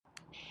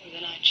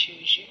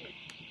choose you.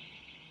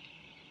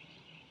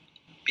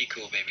 Be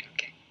cool, baby.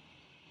 Okay.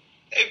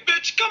 Hey,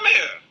 bitch, come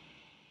here.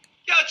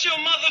 Got your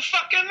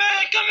motherfucking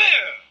man. Come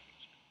here.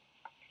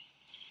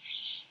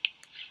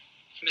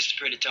 Mr.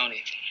 Pretty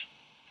Tony,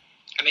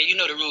 I mean, you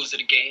know the rules of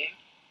the game.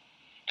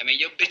 I mean,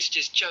 your bitch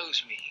just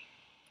chose me.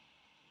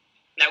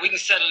 Now, we can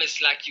settle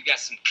this like you got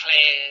some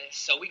class,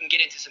 so we can get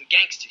into some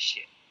gangster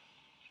shit.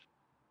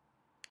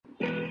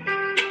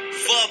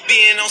 Fuck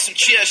being on some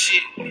chill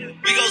shit. We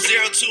go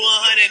 0 to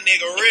 100,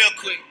 nigga, real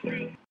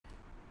quick.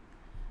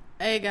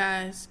 Hey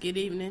guys, good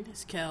evening.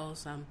 It's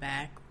Kellz. I'm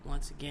back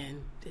once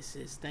again. This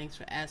is Thanks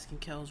for Asking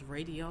Kellz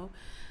Radio.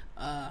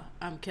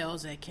 I'm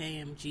Kellz at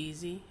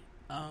KMGZ.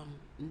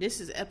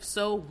 This is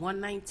episode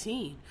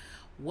 119.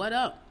 What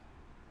up?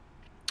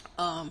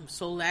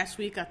 So last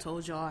week I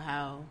told y'all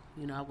how,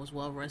 I was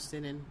well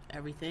rested and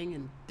everything,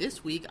 and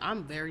this week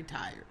I'm very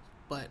tired.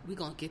 But we're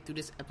gonna get through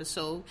this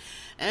episode,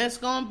 and it's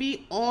gonna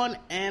be on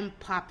and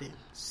popping.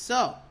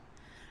 So,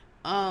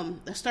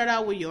 let's start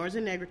out with yours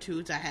and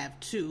negritudes. I have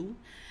two,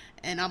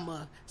 and I'm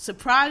gonna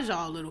surprise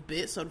y'all a little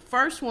bit. So the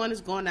first one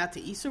is going out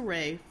to Issa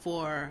Rae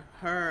for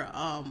her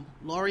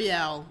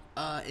L'Oreal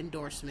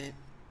endorsement.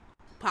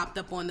 Popped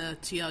up on the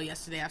TL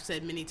yesterday. I've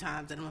said many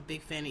times that I'm a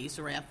big fan of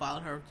Issa Rae. I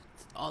followed her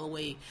all the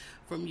way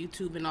from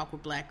YouTube and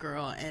Awkward Black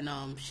Girl, and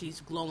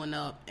she's glowing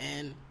up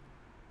and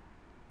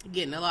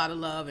getting a lot of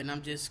love, and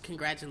I'm just,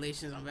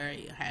 congratulations. I'm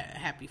very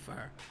happy for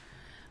her.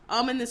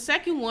 And the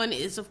second one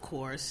is, of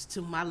course,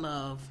 to my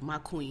love, my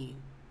queen,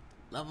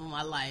 love of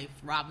my life,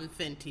 Robin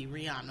Fenty,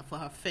 Rihanna, for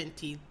her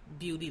Fenty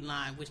Beauty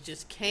line, which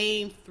just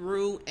came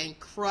through and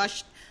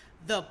crushed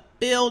the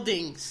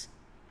buildings.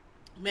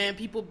 Man,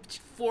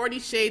 40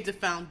 shades of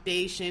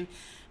foundation.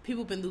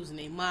 People have been losing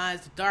their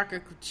minds. The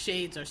darker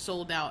shades are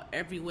sold out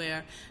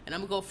everywhere. And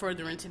I'm going to go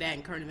further into that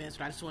in current events,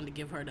 but I just wanted to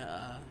give her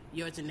the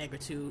yours and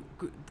negritude.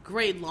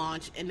 Great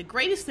launch. And the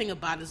greatest thing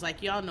about it is,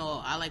 like, y'all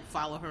know, I,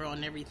 follow her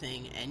on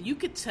everything. And you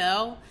could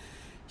tell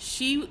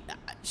she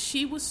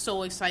was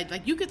so excited.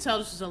 Like, you could tell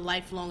this was a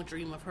lifelong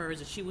dream of hers,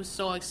 and she was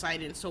so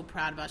excited and so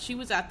proud about it. She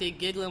was out there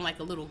giggling like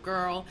a little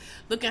girl,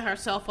 looking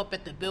herself up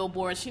at the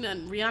billboard.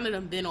 Rihanna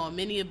done been on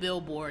many a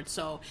billboard,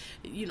 so,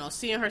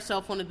 seeing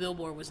herself on the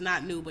billboard was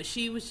not new, but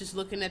she was just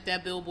looking at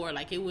that billboard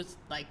like it was,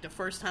 the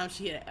first time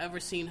she had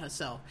ever seen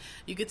herself.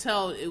 You could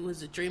tell it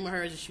was a dream of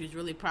hers, and she was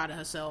really proud of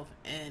herself,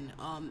 and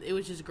it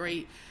was just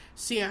great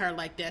seeing her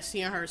like that,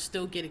 seeing her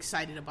still get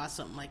excited about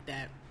something like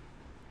that.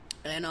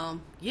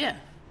 And, yeah.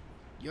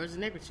 Yours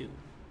and negritude.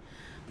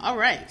 All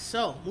right,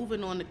 so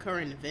moving on to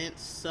current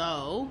events.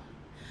 So,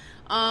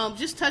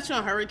 just touch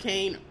on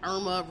Hurricane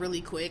Irma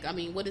really quick. I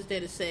mean, what is there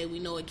to say? We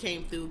know it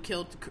came through,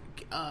 killed,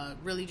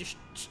 really just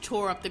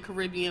tore up the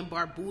Caribbean.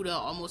 Barbuda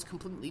almost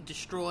completely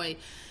destroyed.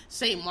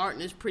 St.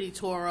 Martin is pretty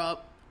tore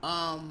up.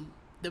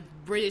 The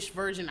British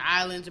Virgin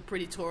Islands are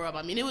pretty tore up.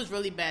 I mean, it was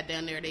really bad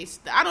down there.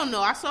 I don't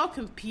know. I saw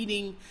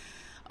competing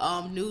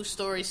news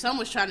stories. Some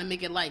was trying to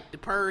make it like the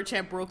purge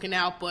had broken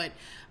out, but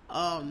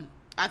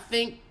I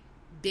think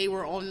they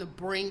were on the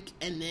brink,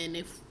 and then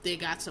if they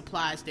got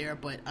supplies there,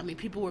 but I mean,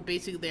 people were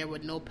basically there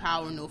with no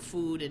power, no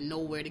food, and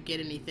nowhere to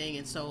get anything,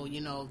 and so,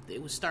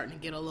 it was starting to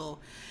get a little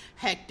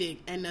hectic.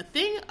 And the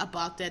thing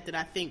about that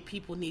I think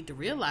people need to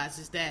realize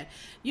is that,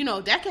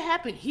 that could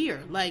happen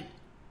here. Like,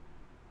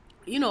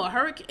 a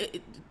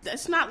hurricane,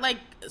 that's not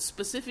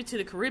specific to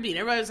the Caribbean.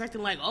 Everybody's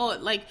acting like, oh,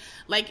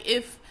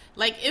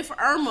 if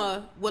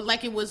Irma would,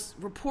 it was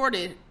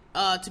reported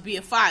to be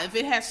a 5. If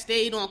it had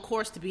stayed on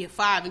course to be a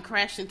 5 and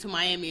crashed into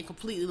Miami and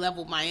completely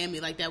leveled Miami,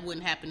 that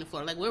wouldn't happen in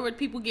Florida. Where would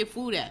people get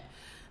food at?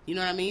 You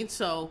know what I mean?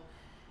 So,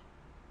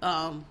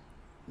 God,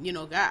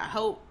 I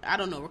hope, I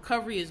don't know,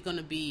 recovery is going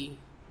to be,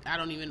 I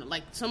don't even know,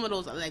 some of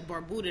those,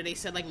 Barbuda, they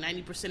said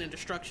 90% of the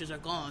structures are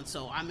gone.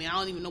 So, I mean, I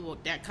don't even know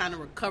what that kind of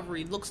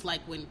recovery looks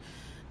like when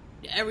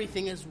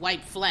everything is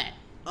wiped flat.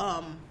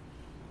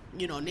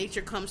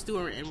 Nature comes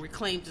through and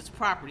reclaims its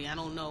property. I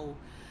don't know.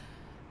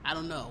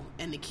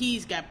 And the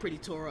Keys got pretty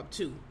tore up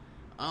too.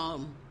 I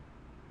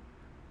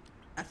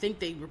think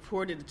they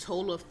reported a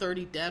total of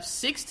 30 deaths,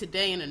 6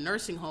 today in a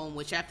nursing home,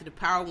 which after the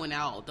power went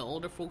out, the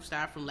older folks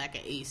died from lack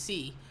of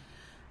AC.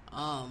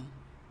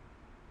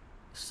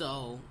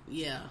 So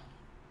yeah,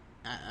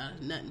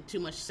 nothing too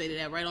much to say to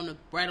that.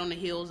 Right on the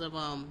heels of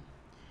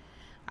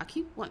I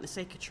keep wanting to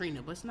say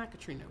Katrina, but it's not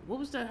Katrina. What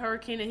was the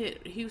hurricane that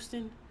hit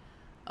Houston?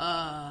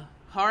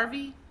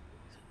 Harvey.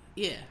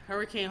 Yeah,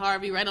 Hurricane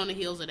Harvey, right on the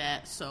heels of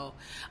that. So,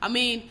 I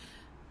mean,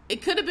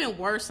 it could have been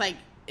worse.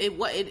 It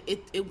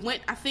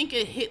went. I think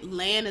it hit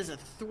land as a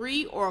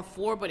 3 or a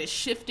 4, but it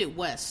shifted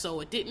west, so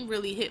it didn't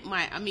really hit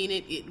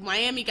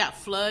Miami got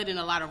flood and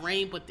a lot of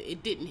rain, but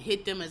it didn't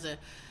hit them as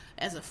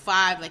a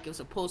 5 like it was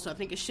supposed to. I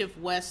think it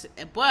shifted west,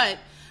 but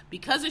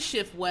because it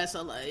shifted west,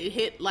 it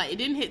hit it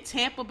didn't hit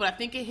Tampa, but I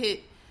think it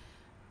hit.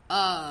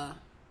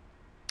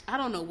 I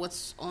don't know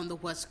what's on the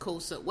west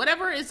coast. So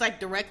whatever is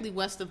directly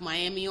west of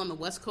Miami on the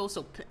west coast.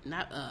 So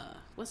not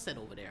what's that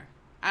over there?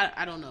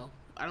 I don't know.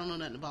 I don't know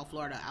nothing about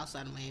Florida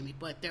outside of Miami,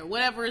 but there,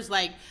 whatever is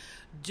like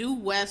due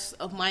west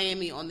of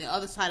Miami on the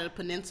other side of the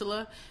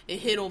peninsula, it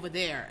hit over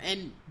there,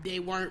 and they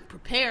weren't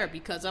prepared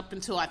because up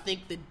until I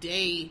think the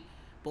night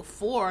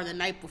before,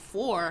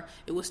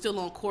 it was still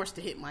on course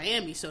to hit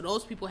Miami. So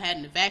those people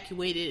hadn't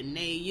evacuated, and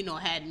they,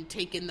 hadn't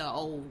taken the,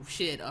 oh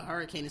shit, a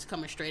hurricane is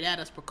coming straight at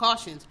us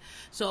precautions.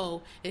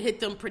 So it hit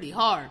them pretty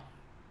hard.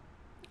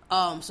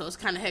 So it's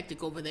kind of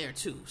hectic over there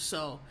too.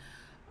 So,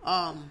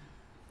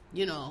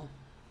 global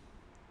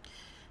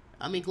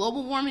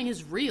warming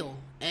is real.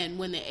 And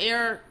when the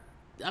air,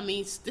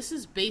 this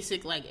is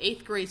basic, like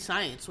 8th grade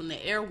science. When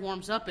the air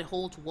warms up, it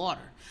holds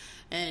water.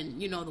 And,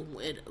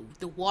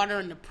 the water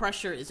and the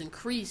pressure is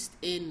increased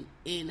in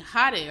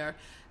hot air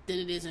than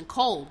it is in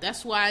cold.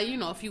 That's why,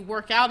 if you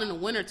work out in the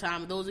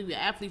wintertime, those of you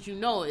athletes,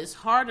 it's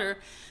harder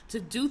to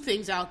do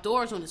things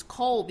outdoors when it's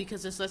cold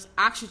because there's less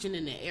oxygen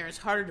in the air. It's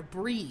harder to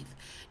breathe.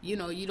 You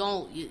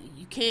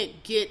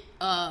can't get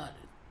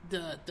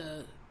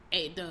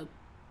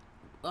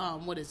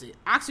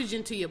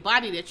oxygen to your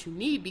body that you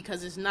need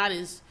because it's not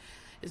as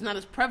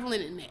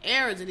prevalent in the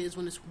air as it is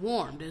when it's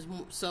warm.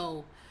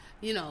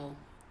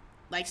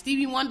 Like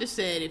Stevie Wonder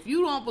said, if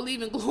you don't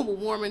believe in global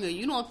warming or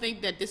you don't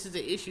think that this is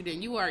an issue,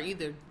 then you are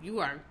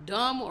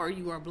dumb or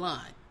you are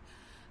blind,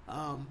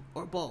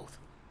 or both.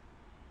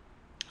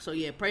 So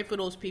yeah, pray for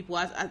those people.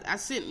 I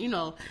sent,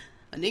 a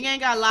nigga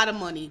ain't got a lot of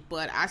money,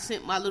 but I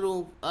sent my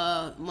little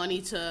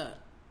money to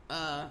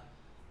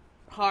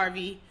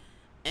Harvey,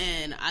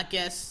 and I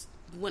guess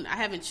when I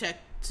haven't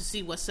checked to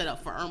see what's set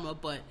up for Irma,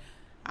 but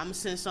I'm gonna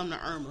send some to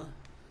Irma.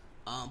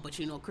 But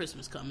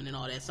Christmas coming and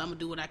all that, so I'm gonna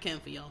do what I can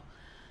for y'all.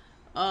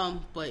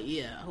 But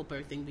yeah, I hope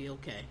everything be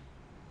okay.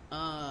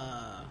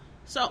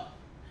 So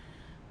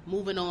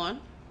moving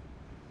on,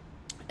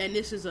 and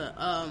this is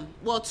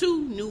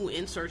two new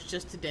inserts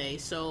just today.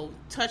 So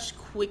touch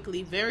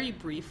quickly, very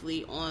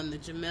briefly on the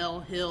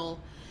Jemele Hill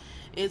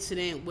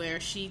incident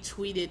where she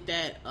tweeted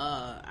that,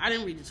 I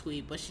didn't read the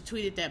tweet, but she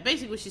tweeted that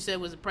basically what she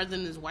said was the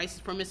president is white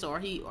supremacist, or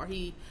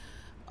he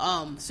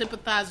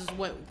sympathizes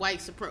with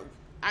white supremacy.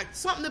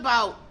 Something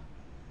about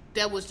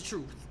that was the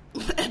truth.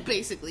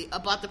 Basically,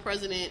 about the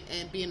president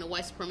and being a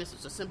white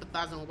supremacist or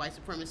sympathizing with white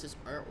supremacists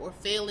or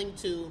failing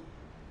to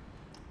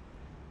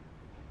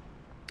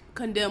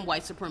condemn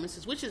white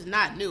supremacists, which is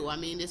not new.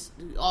 It's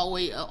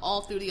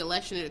all through the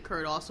election it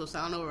occurred also, so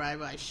I don't know where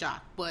everybody's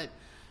shocked. But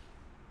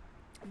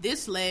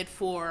this led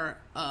for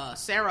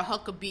Sarah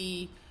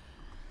Huckabee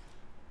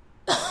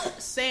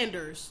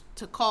Sanders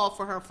to call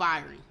for her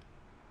firing.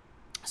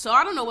 So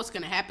I don't know what's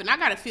going to happen. I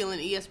got a feeling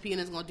ESPN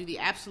is going to do the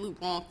absolute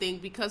wrong thing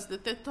because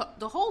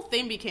the whole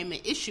thing became an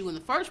issue in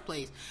the first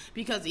place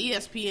because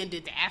ESPN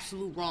did the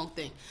absolute wrong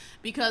thing.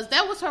 Because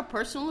that was her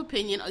personal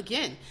opinion.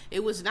 Again,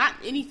 it was not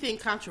anything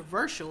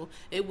controversial.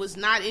 It was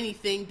not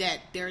anything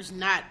that there's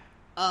not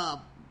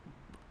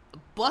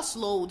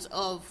busloads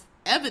of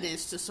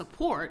evidence to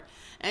support.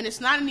 And it's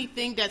not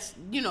anything that's,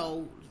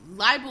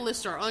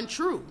 libelous or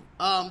untrue.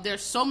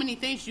 There's so many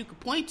things you could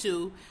point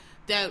to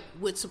that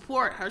would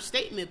support her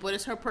statement, but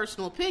it's her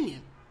personal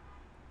opinion.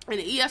 And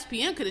the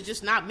ESPN could have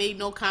just not made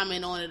no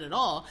comment on it at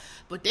all,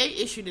 but they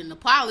issued an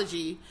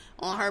apology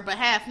on her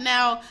behalf.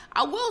 Now,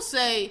 I will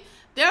say,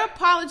 their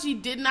apology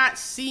did not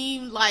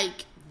seem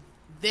like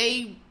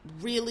they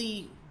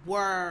really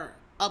were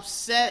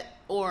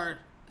upset or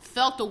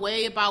felt a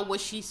way about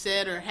what she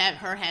said or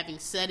her having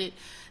said it.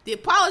 The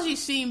apology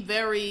seemed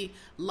very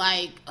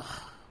like,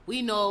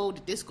 we know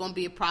that this is going to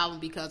be a problem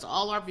because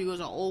all our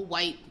viewers are old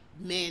white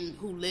men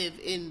who live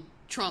in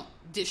Trump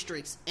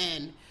districts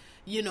and,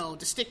 to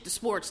stick to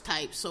sports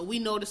type. So we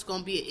know this is going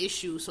to be an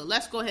issue. So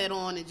let's go ahead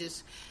on and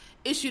just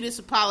issue this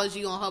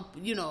apology on her,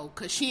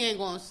 because she ain't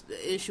going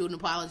to issue an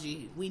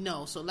apology. We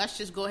know. So let's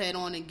just go ahead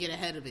on and get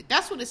ahead of it.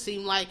 That's what it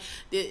seemed like.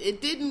 It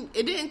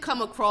didn't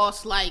come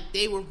across like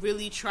they were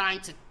really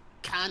trying to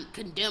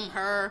condemn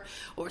her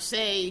or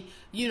say,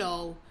 we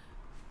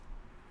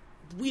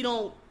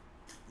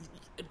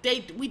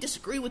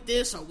disagree with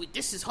this or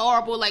this is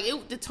horrible. Like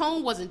the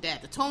tone wasn't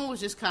that. The tone was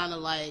just kind of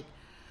like,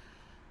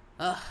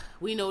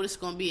 we know this is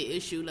going to be an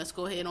issue. Let's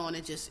go ahead on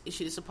and just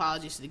issue this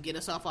apology to get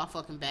us off our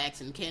fucking backs,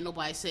 and can't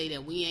nobody say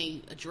that we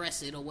ain't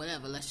address it or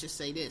whatever. Let's just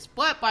say this.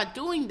 But by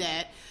doing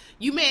that,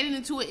 you made it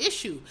into an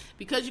issue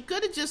because you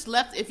could have just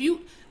left.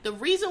 The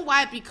reason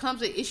why it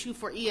becomes an issue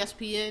for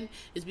ESPN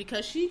is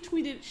because she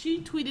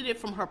tweeted it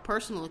from her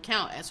personal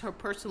account as her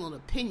personal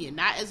opinion,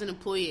 not as an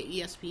employee at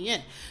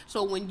ESPN.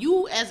 So when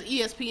you as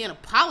ESPN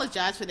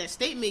apologize for that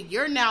statement,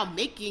 you're now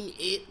making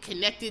it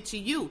connected to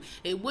you.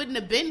 It wouldn't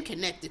have been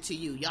connected to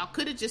you. Y'all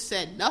could have just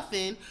said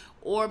nothing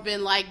or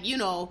been like,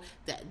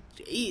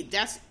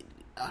 that's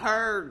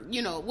her,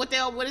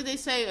 what did they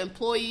say?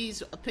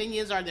 Employees'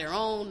 opinions are their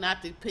own,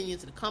 not the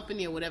opinions of the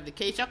company or whatever the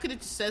case. Y'all could have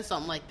just said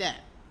something like that.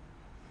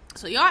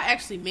 So y'all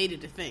actually made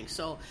it a thing.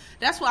 So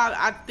that's why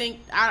I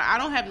think I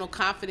don't have no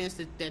confidence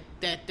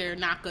that they're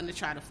not going to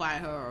try to fire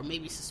her or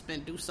maybe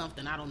do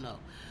something. I don't know.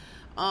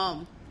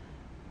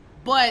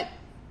 But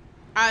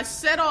I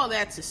said all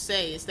that to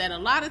say is that a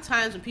lot of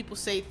times when people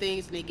say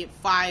things and they get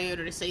fired,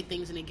 or they say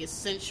things and they get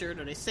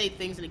censured, or they say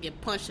things and they get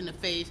punched in the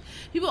face,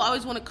 people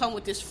always want to come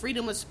with this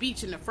freedom of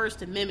speech in the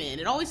First Amendment, and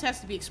it always has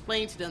to be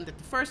explained to them that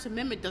the First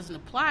Amendment doesn't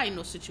apply in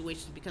those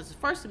situations, because the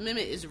First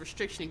Amendment is a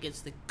restriction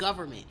against the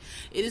government.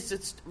 It is a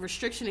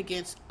restriction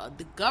against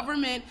the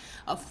government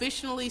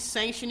officially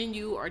sanctioning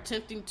you or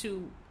attempting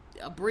to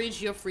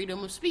abridge your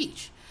freedom of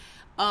speech.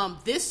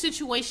 This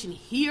situation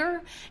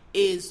here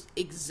is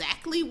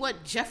exactly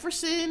what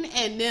Jefferson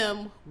and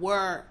them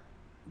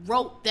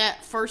wrote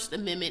that First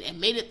Amendment and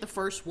made it the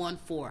first one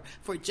for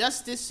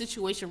just this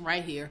situation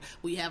right here.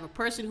 We have a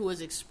person who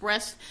has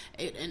expressed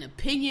an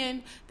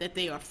opinion that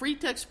they are free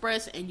to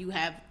express, and you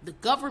have the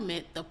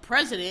government, the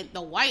president,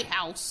 the White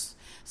House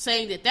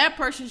saying that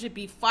person should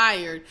be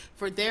fired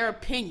for their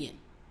opinion.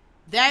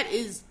 That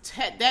is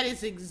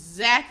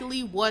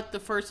exactly what the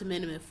First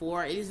Amendment is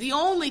for. It is the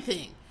only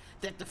thing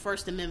that the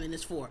First Amendment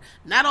is for.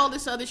 Not all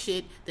this other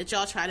shit that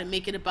y'all try to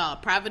make it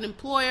about. Private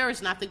employer is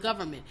not the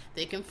government.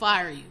 They can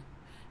fire you.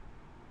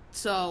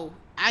 So,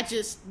 I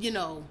just,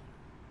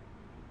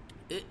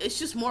 it's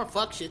just more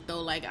fuck shit though.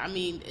 Like, I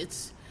mean,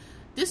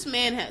 this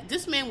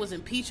man was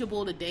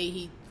impeachable the day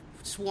he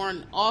swore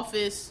in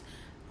office.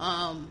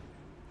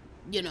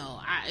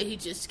 He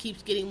just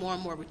keeps getting more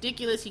and more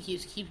ridiculous. He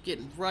keeps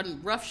getting run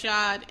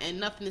roughshod, and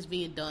nothing is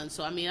being done.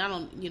 So, I mean,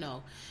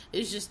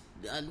 it's just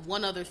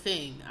one other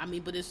thing. I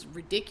mean, but it's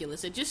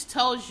ridiculous. It just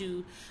tells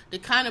you the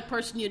kind of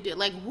person you did.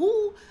 Like,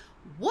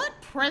 what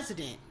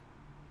president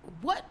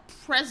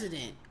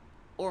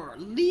or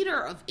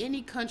leader of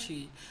any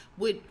country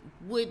would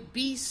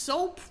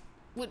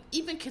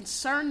even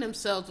concern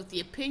themselves with the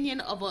opinion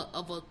of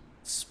a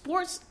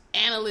sports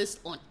analyst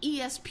on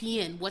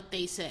ESPN, what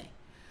they say?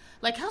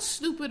 Like, how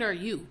stupid are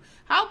you?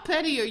 How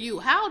petty are you?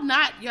 How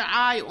not your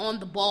eye on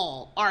the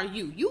ball are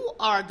you? You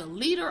are the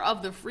leader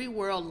of the free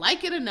world,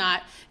 like it or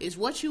not, is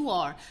what you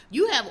are.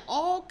 You have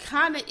all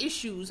kind of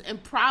issues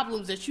and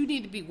problems that you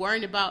need to be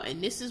worrying about,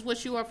 and this is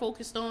what you are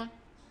focused on?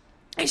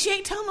 And she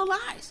ain't telling no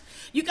lies.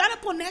 You got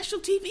up on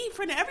national TV in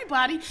front of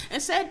everybody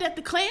and said that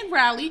the Klan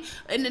rally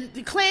and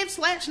the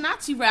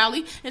Klan/Nazi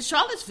rally in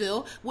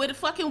Charlottesville, where the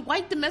fucking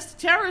white domestic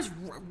terrorists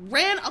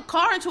ran a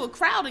car into a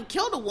crowd and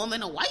killed a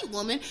white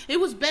woman,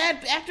 it was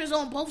bad actors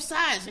on both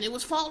sides and it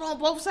was fault on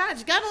both sides.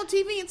 You got on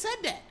TV and said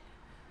that.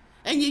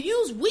 And you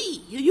use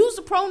we. You use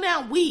the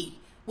pronoun we,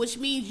 which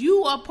means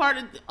you are part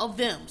of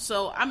them.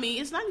 So, I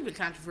mean, it's not even a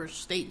controversial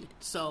statement.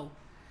 So,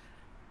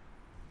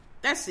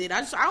 that's it. I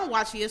don't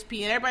watch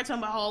ESPN. Everybody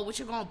talking about, what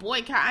you gonna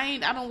boycott? I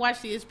don't watch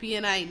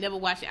ESPN. I ain't never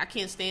watched it. I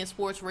can't stand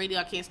sports radio.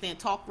 I can't stand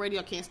talk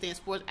radio. I can't stand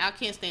sports. I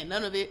can't stand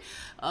none of it.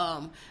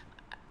 I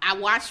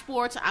watch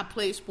sports. I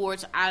play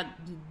sports. I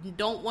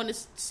don't want to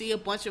see a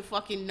bunch of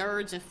fucking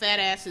nerds and fat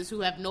asses who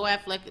have no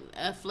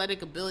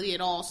athletic ability at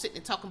all sitting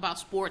and talking about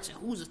sports and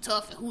who's a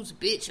tough and who's a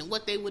bitch and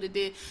what they would have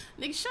did.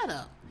 Nigga, shut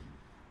up.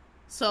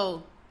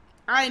 So,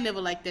 I ain't never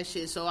liked that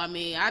shit. So, I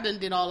mean, I done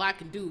did all I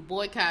can do.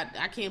 I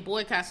can't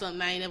boycott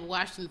something I ain't never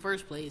watched in the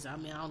first place. I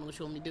mean, I don't know what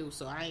you want me to do.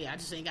 So, I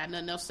just ain't got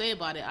nothing else to say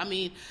about it. I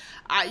mean,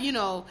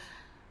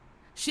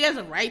 she has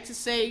a right to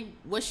say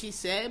what she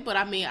said, but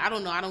I mean, I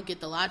don't know. I don't get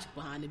the logic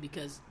behind it,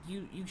 because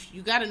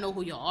you got to know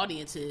who your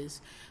audience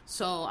is.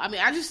 So, I mean,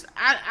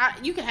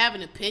 you can have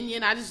an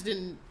opinion. I just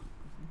didn't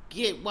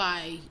get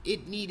why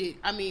it needed,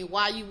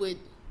 why you would,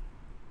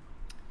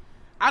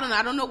 I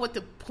don't know what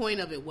the point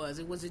of it was.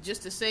 Was it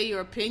just to say your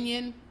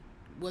opinion?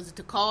 Was it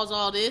to cause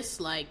all this?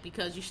 Like,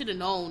 because you should have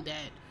known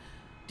that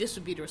this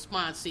would be the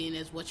response, seeing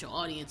as what your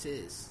audience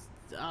is.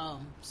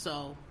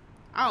 So,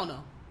 I don't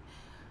know.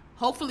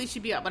 Hopefully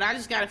she'll be out, but I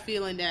just got a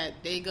feeling that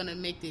they're going to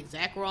make the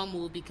exact wrong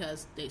move,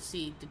 because they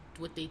see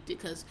what they did.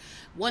 Because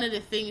one of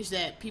the things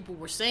that people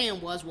were saying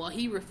was, well,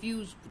 he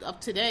refused,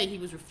 up today, he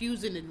was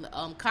refusing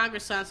to,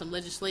 Congress signed some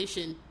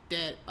legislation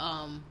that,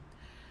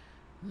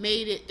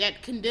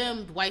 that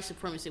condemned white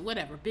supremacy,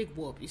 whatever, big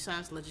whoop, he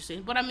signs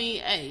legislation. But I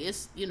mean, hey,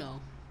 it's,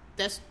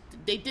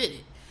 they did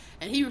it.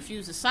 And he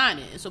refused to sign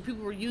it. And so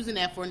people were using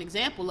that for an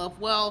example of,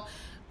 well,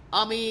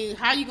 I mean,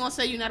 how are you going to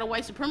say you're not a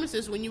white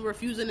supremacist when you're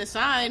refusing to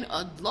sign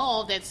a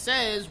law that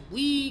says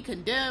we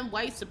condemn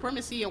white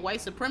supremacy and white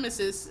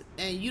supremacists,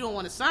 and you don't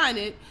want to sign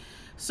it?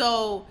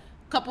 So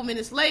a couple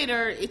minutes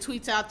later, it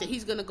tweets out that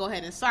he's going to go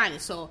ahead and sign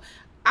it. So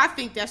I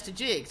think that's the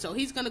jig. So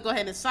he's going to go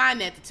ahead and sign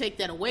that to take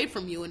that away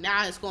from you. And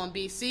now it's going to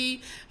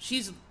be,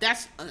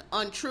 that's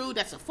untrue.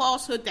 That's a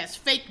falsehood. That's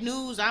fake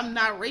news. I'm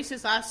not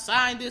racist. I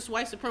signed this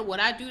white supremacist. Would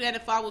I do that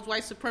if I was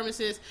white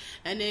supremacist?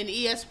 And then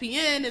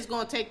ESPN is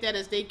going to take that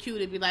as their cue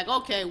to be like,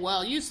 okay,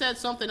 well, you said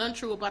something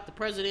untrue about the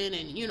president.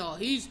 And,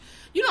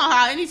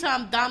 how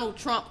anytime Donald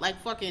Trump,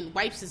 like, fucking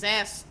wipes his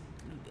ass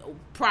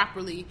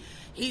properly,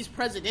 he's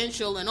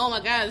presidential, and oh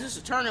my God, is this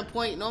a turning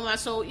point? And all that.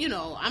 So,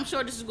 I'm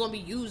sure this is going to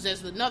be used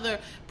as another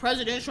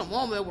presidential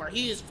moment where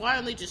he is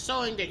finally just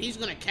showing that he's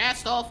going to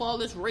cast off all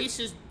this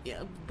racist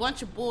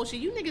bunch of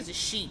bullshit. You niggas is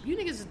sheep. You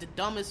niggas is the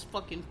dumbest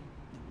fucking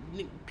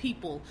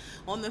people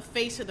on the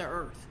face of the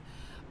earth.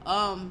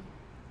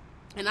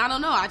 And I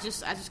don't know. I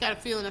just got a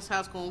feeling that's how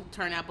it's going to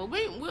turn out. But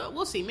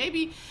we'll see.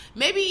 Maybe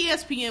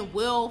ESPN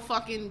will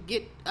fucking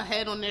get a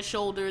head on their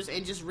shoulders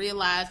and just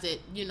realize that,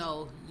 you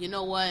know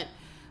what?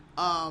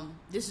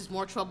 This is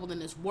more trouble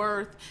than it's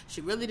worth.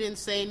 She really didn't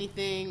say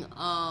anything.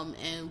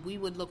 And we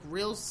would look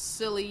real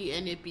silly,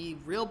 and it'd be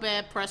real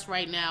bad press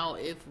right now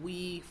if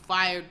we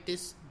fired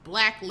this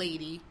black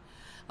lady.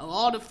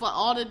 All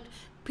the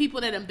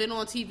people that have been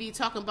on TV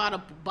talking about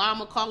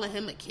Obama, calling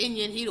him a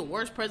Kenyan, he the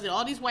worst president,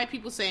 all these white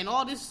people saying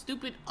all this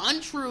stupid,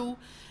 untrue,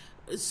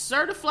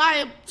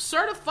 certifiably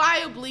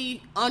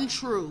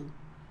untrue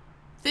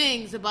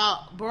things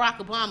about Barack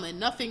Obama, and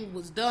nothing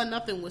was done,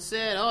 nothing was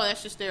said. Oh,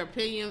 that's just their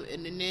opinion.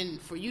 And then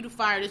for you to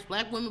fire this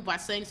black woman by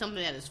saying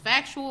something that is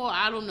factual,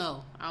 I don't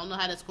know how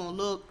that's going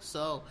to look.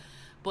 So,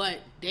 but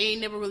they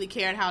ain't never really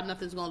cared how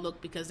nothing's going to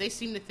look, because they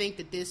seem to think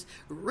that this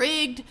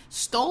rigged,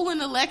 stolen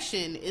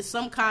election is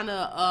some kind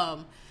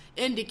of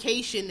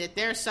indication that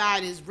their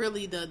side is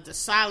really the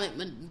silent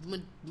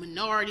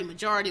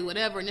majority,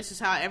 whatever, and this is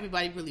how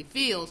everybody really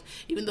feels,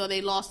 even though they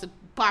lost the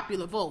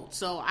popular vote.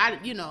 So, I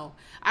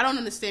don't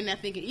understand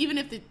that thinking. Even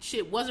if the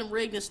shit wasn't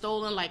rigged and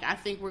stolen, like I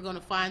think we're going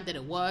to find that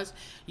it was,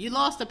 you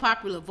lost the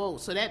popular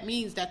vote, so that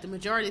means that the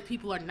majority of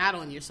people are not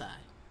on your side.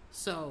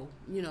 So,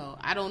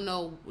 I don't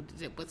know,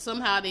 but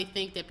somehow they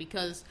think that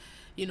because,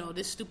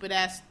 this stupid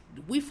ass,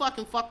 we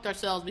fucking fucked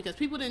ourselves because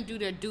people didn't do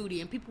their duty,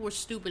 and people were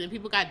stupid, and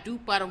people got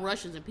duped by the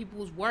Russians, and people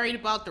was worried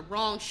about the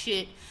wrong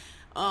shit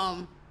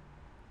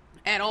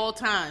at all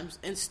times,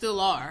 and still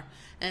are,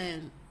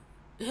 and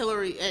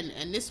Hillary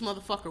and this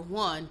motherfucker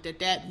won,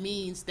 that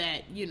means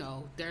that,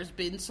 there's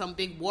been some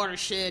big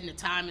watershed and the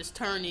time is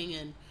turning,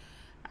 and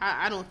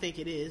I don't think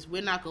it is.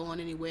 We're not going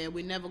anywhere.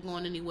 We're never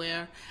going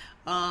anywhere.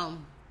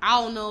 I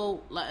don't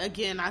know, like,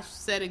 again, I've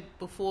said it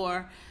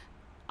before,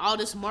 all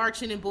this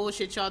marching and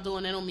bullshit y'all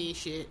doing, that don't mean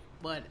shit.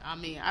 But, I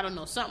mean, I don't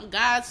know,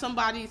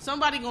 somebody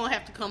gonna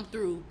have to come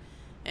through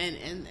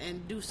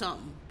and do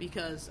something,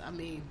 because, I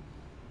mean,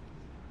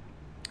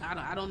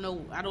 I don't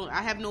know,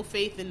 I have no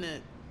faith in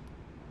the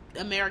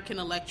American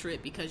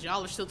electorate, because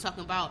y'all are still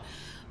talking about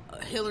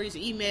Hillary's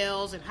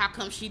emails and how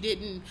come she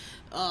didn't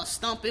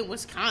stump in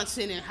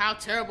Wisconsin and how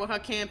terrible her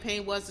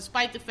campaign was,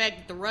 despite the fact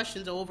that the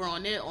Russians are over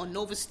on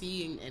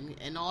Novosti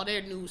and all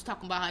their news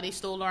talking about how they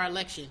stole our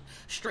election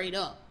straight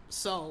up.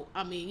 So,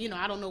 I mean,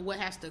 I don't know what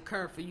has to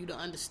occur for you to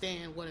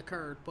understand what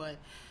occurred, but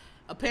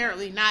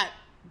apparently not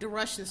the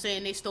Russians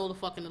saying they stole the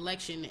fucking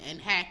election and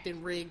hacked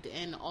and rigged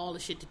and all the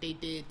shit that they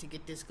did to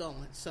get this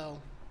going.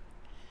 So,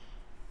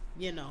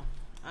 I don't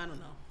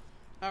know.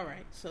 All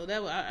right, so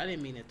I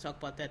didn't mean to talk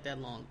about that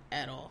long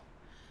at all.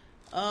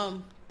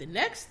 The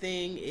next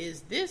thing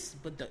is this,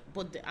 but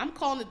I'm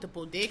calling it the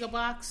Bodega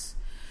Box.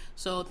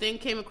 So a thing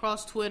came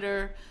across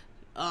Twitter,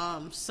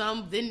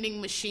 some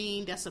vending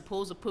machine that's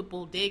supposed to put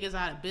bodegas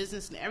out of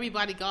business, and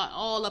everybody got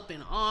all up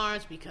in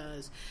arms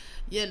because,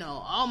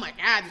 oh my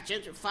God, the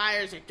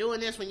gentrifiers are doing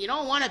this when you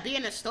don't want to be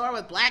in a store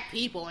with black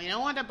people and you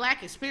don't want the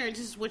black experience.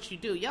 This is what you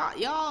do.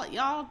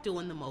 Y'all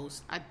doing the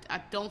most. I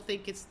don't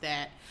think it's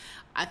that.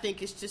 I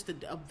think it's just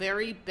a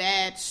very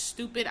bad,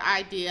 stupid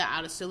idea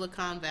out of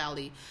Silicon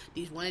Valley.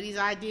 One of these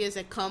ideas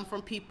that come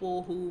from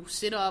people who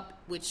sit up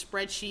with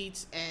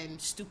spreadsheets and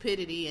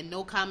stupidity and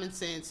no common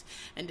sense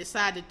and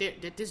decide that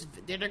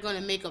they're going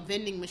to make a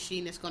vending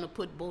machine that's going to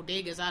put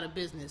bodegas out of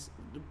business.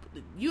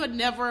 You are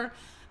never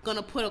going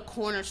to put a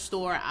corner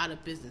store out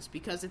of business,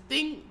 because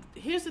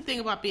here's the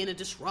thing about being a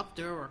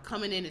disruptor or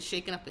coming in and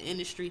shaking up an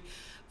industry.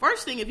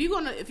 First thing, if you're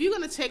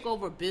gonna take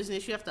over a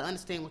business, you have to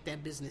understand what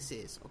that business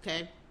is.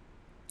 Okay.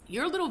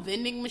 Your little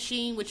vending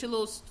machine with your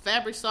little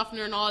fabric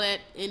softener and all that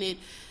in it,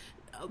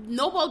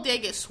 no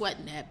bodega is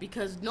sweating that,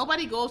 because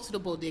nobody goes to the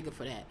bodega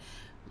for that.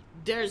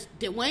 There's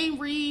Dwayne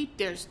Reed,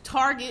 there's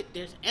Target,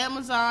 there's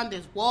Amazon,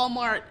 there's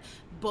Walmart.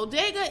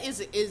 Bodega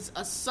is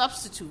a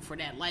substitute for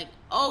that. Like,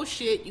 oh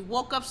shit, you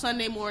woke up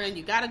Sunday morning,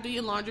 you gotta do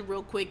your laundry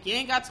real quick, you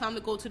ain't got time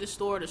to go to the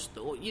store,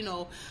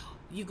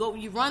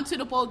 you run to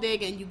the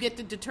bodega and you get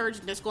the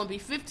detergent that's going to be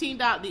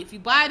 $15. If you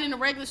buy it in the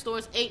regular store,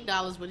 it's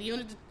 $8. But you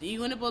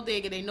in the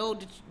bodega, they know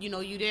that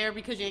you there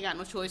because you ain't got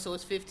no choice, so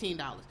it's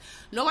 $15.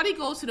 Nobody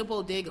goes to the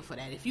bodega for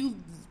that. If you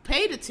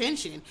paid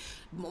attention,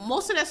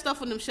 most of that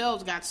stuff on them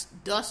shelves got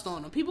dust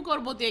on them. People go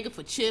to bodega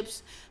for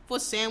chips, for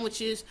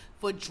sandwiches,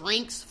 for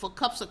drinks, for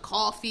cups of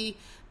coffee.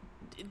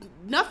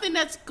 Nothing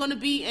that's going to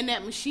be in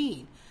that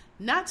machine.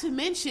 Not to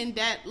mention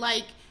that,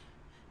 like,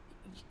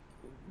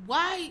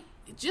 why...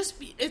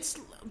 it's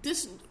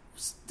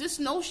this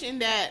notion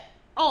that,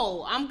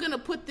 oh, I'm gonna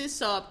put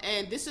this up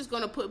and this is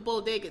gonna put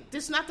bodega.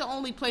 This is not the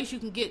only place you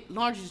can get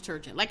laundry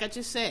detergent. Like I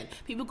just said,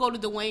 people go to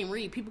Dwayne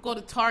Reed, people go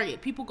to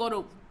Target, people go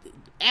to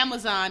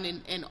Amazon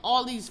and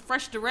all these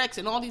Fresh Directs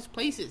and all these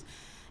places.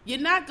 You're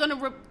not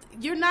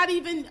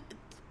even.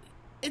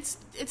 It's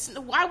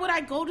why would I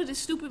go to this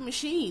stupid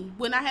machine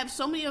when I have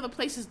so many other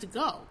places to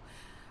go?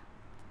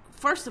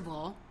 First of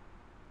all.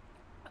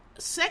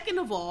 Second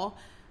of all,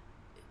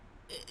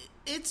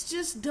 it's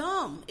just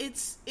dumb.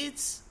 It's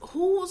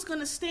who's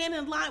gonna stand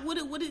in line?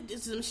 What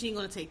is the machine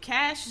gonna take?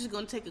 Cash? Is it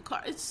gonna take a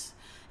card? It's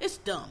It's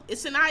dumb.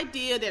 It's an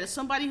idea that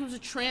somebody who's a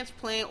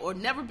transplant or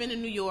never been to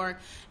New York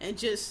and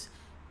just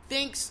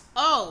thinks,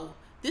 oh,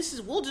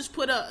 we'll just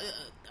put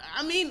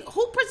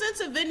who presents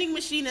a vending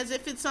machine as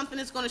if it's something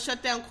that's going to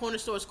shut down corner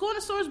stores?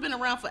 Corner stores been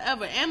around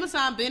forever.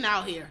 Amazon been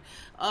out here.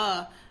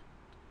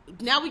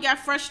 Now we got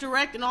Fresh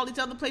Direct and all these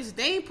other places.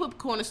 They ain't put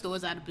corner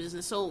stores out of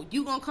business. So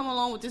you going to come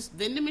along with this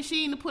vending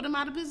machine to put them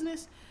out of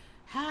business?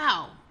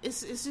 How?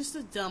 It's just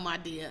a dumb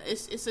idea.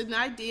 It's an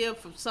idea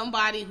from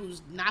somebody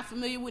who's not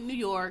familiar with New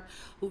York,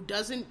 who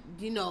doesn't,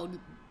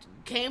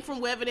 came from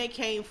wherever they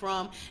came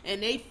from,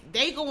 and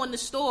they go in the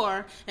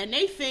store and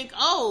they think,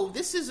 oh,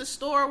 this is a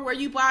store where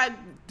you buy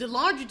the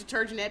laundry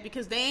detergent at,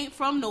 because they ain't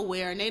from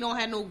nowhere and they don't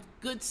have no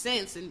good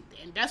sense, and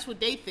that's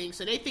what they think.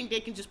 So they think they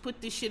can just put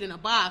this shit in a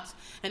box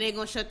and they're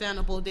gonna shut down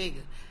the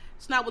bodega.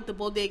 It's not what the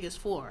bodega is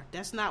for.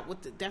 That's not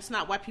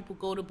why people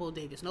go to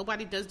bodegas.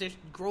 Nobody does their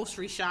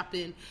grocery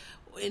shopping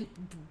in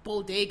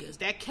bodegas.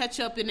 That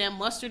ketchup and that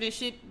mustard and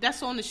shit,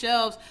 that's on the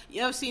shelves.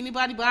 You ever see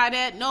anybody buy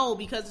that? No,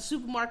 because the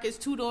supermarket's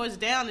 2 doors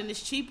down and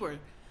it's cheaper.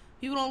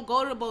 People don't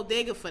go to the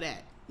bodega for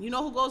that. You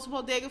know who goes to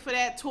bodega for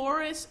that?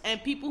 Tourists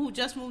and people who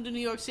just moved to New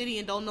York City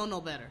and don't know no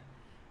better.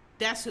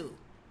 That's who.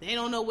 They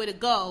don't know where to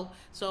go.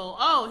 So,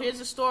 oh, here's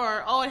a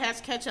store. Oh, it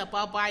has ketchup.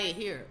 I'll buy it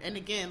here. And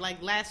again,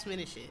 like last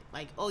minute shit.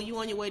 Like, oh, you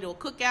on your way to a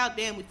cookout?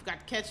 Damn, we forgot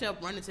the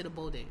ketchup. Run into the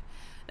bodega.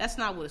 That's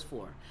not what it's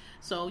for.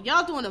 So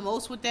y'all doing the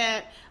most with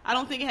that. I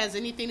don't think it has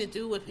anything to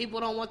do with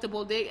people don't want the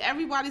bodega.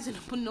 Everybody's in the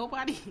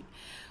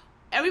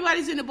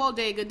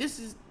bodega. This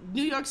is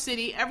New York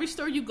City. Every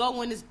store you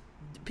go in is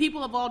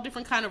people of all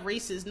different kind of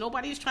races.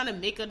 Nobody is trying to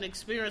make an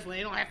experience where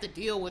they don't have to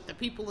deal with the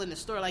people in the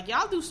store. Like,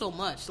 y'all do so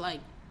much. Like,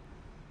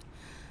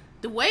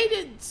 the way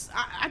that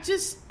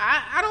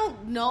I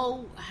don't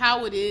know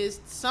how it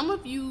is. Some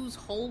of you's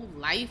whole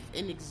life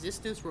and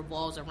existence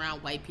revolves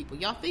around white people.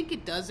 Y'all think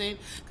it doesn't,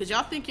 because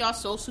y'all think y'all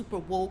so super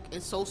woke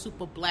and so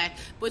super black,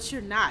 but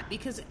you're not,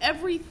 because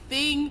every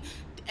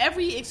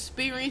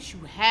experience you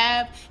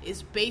have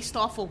is based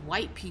off of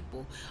white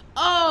people.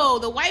 Oh,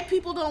 the white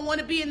people don't want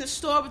to be in the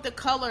store with the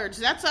coloreds.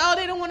 That's all.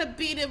 They don't want to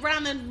be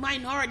around the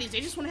minorities. They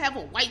just want to have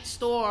a white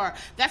store.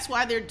 That's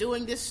why they're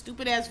doing this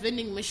stupid ass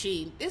vending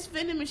machine. There's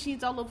vending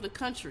machines all over the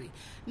country.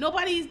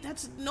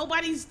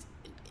 Nobody's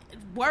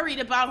worried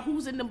about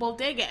who's in the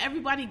bodega.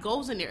 Everybody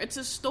goes in there. It's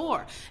a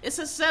store. It's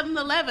a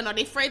 7-Eleven. Are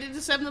they afraid of the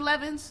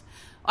 7-Elevens?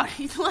 Are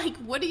they like,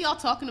 what are y'all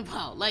talking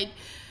about? Like,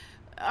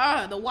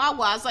 the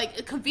Wawa's, like,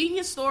 a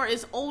convenience store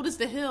is old as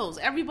the hills.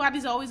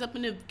 Everybody's always up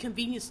in the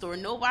convenience store.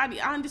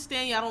 I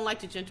understand y'all don't like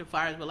the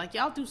gentrifiers, but, like,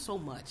 y'all do so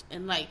much.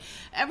 And, like,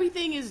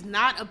 everything is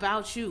not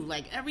about you.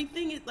 Like,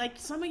 everything is, like,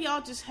 some of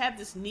y'all just have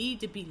this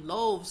need to be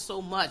loathed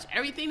so much.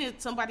 Everything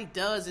that somebody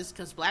does is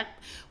because white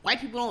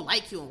people don't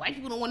like you and white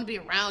people don't want to be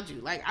around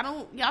you. Like,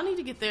 y'all need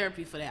to get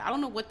therapy for that. I don't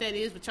know what that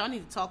is, but y'all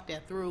need to talk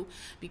that through,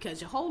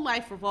 because your whole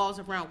life revolves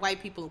around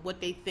white people and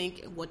what they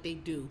think and what they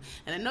do.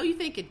 And I know you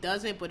think it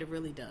doesn't, but it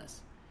really does.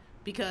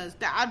 Because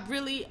I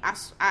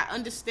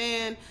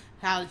understand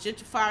how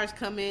gentrifiers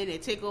come in, they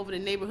take over the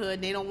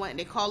neighborhood, and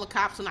they call the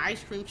cops on the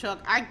ice cream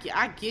truck.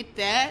 I get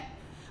that,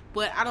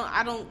 but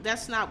I don't.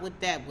 That's not what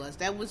that was.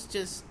 That was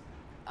just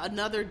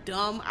another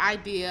dumb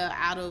idea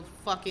out of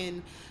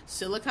fucking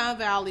Silicon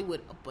Valley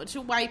with a bunch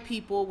of white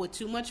people with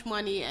too much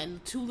money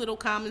and too little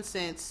common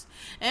sense.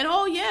 And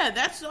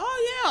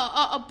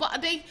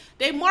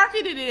they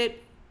marketed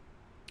it.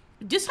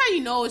 This how you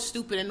know it's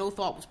stupid and no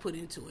thought was put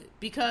into it.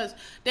 Because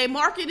they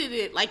marketed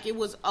it like it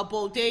was a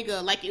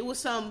bodega, like it was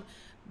some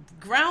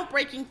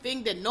groundbreaking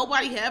thing that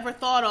nobody had ever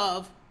thought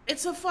of.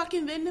 It's a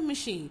fucking vending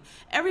machine.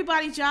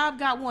 Everybody's job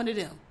got one of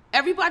them.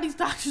 Everybody's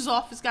doctor's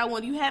office got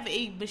one. You have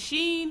a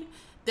machine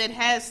that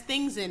has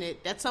things in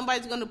it that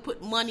somebody's going to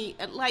put money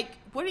at. Like,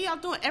 what are y'all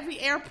doing? Every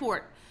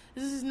airport.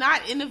 This is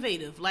not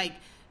innovative. Like,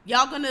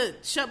 y'all going to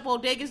shut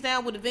bodegas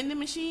down with a vending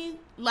machine?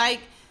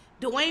 Like,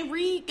 Dwayne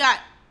Reed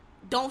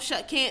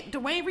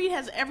Dwayne Reed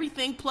has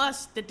everything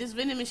plus that this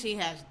vending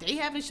machine has. They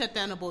haven't shut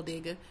down a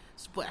bodega,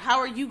 but how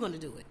are you going to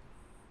do it?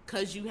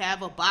 Because you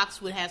have a box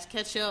that has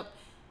ketchup.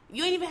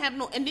 You ain't even have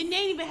and then they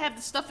ain't even have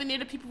the stuff in there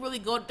that people really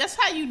go. That's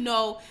how you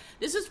know.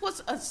 This is what's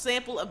a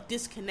sample of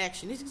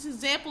disconnection. This is an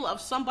example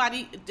of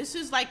somebody. This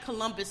is like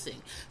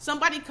Columbusing.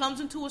 Somebody comes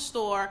into a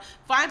store,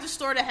 finds a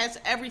store that has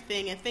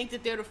everything, and think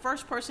that they're the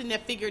first person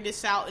that figured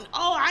this out. And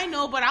oh, I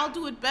know, but I'll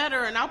do it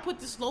better, and I'll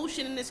put this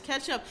lotion in this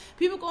ketchup.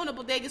 People go into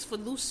bodegas for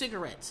loose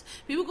cigarettes.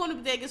 People go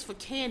into bodegas for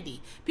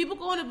candy. People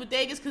go into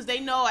bodegas because they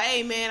know,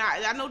 hey man,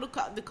 I know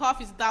the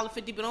coffee's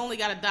 $1.50, but I only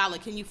got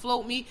 $1. Can you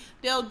float me?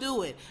 They'll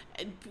do it.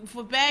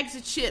 For bags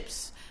of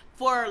chips,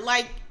 for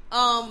like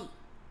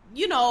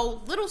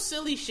little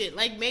silly shit,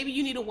 like maybe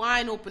you need a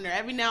wine opener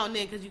every now and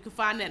then because you can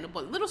find that in a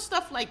book. Little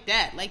stuff like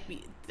that. Like,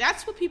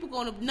 that's what people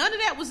going to. None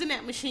of that was in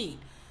that machine.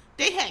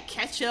 They had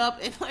ketchup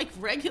and like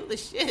regular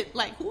shit.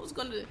 Like, who's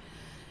gonna?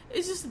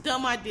 It's just a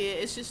dumb idea.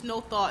 It's just no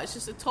thought.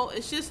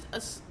 It's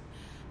just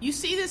you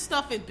see this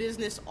stuff in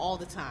business all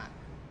the time.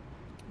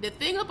 the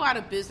thing about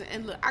a business,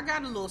 and look, I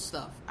got a little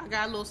stuff.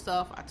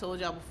 I told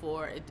y'all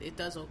before, it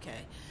does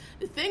okay.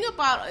 The thing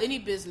about any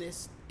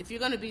business, if you're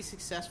going to be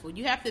successful,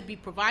 you have to be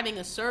providing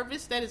a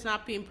service that is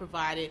not being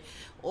provided,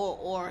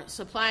 or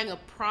supplying a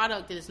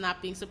product that is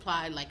not being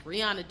supplied, like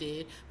Rihanna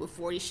did with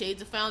 40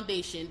 Shades of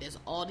Foundation. There's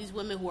all these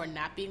women who are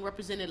not being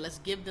represented. Let's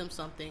give them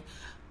something.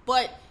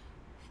 But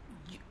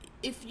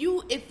if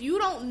you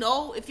don't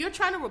know, if you're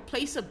trying to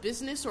replace a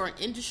business or an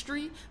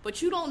industry,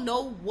 but you don't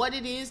know what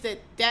it is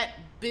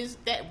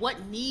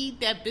what need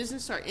that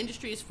business or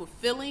industry is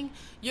fulfilling,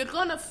 you're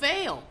gonna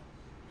fail.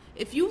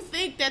 If you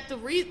think that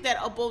that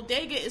a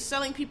bodega is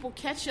selling people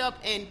ketchup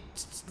and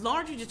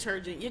laundry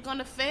detergent, you're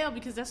gonna fail,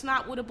 because that's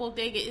not what a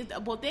bodega is.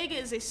 A bodega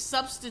is a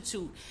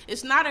substitute.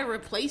 It's not a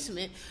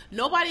replacement.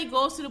 Nobody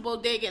goes to the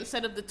bodega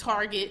instead of the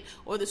Target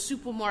or the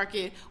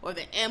supermarket or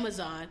the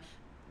Amazon.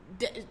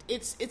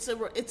 It's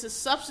a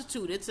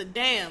substitute. It's a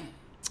damn.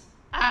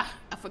 I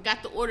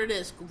forgot to order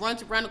this. Run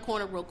around the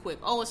corner real quick.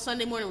 Oh, it's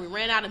Sunday morning. We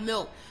ran out of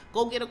milk.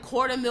 Go get a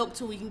quart of milk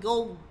till we can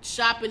go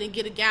shopping and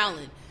get a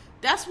gallon.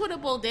 That's what a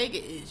bodega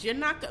is. You're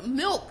not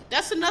milk.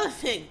 That's another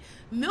thing.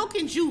 Milk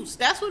and juice.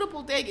 That's what a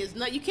bodega is.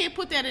 No, you can't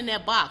put that in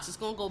that box. It's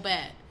gonna go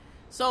bad.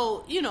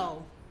 So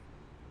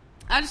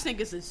I just think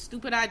it's a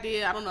stupid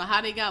idea. I don't know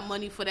how they got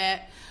money for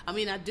that. I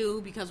mean, I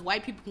do, because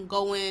white people can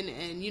go in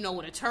and,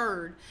 with a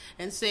turd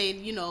and say,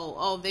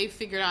 oh, they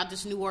figured out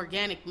this new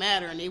organic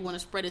matter and they want to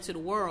spread it to the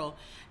world.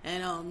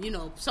 And,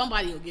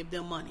 somebody will give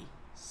them money.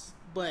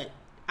 But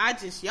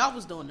y'all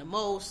was doing the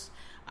most.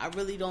 I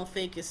really don't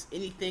think it's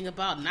anything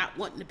about not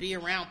wanting to be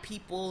around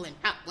people and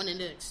not wanting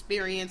to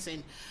experience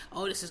and,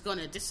 oh, this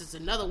is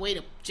another way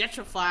to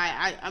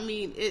gentrify.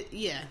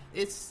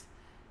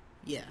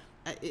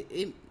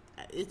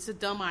 It's a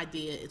dumb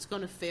idea. It's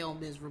going to fail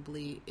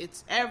miserably.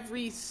 It's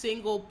every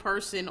single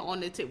person on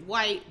the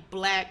white,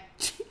 black,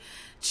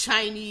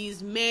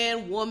 Chinese,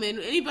 man, woman,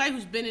 anybody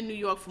who's been in New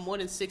York for more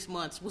than 6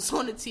 months was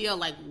on the TL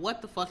like,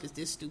 what the fuck is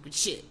this stupid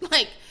shit?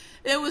 Like,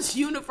 it was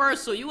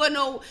universal. You want to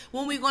know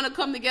when we're going to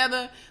come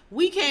together?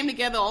 We came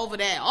together over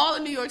that. All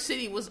of New York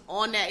City was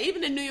on that.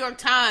 Even the New York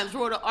Times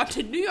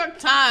the New York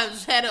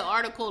Times had an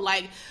article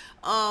like,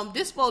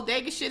 this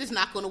bodega shit is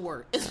not going to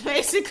work. It's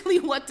basically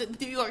what the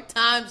New York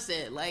Times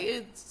said. Like,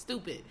 it's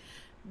stupid.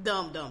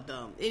 Dumb.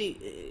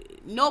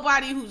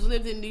 Nobody who's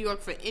lived in New York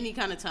for any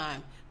kind of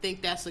time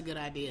think that's a good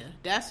idea.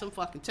 That's some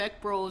fucking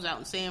tech bros out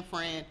in San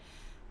Fran.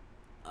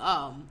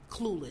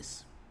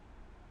 Clueless.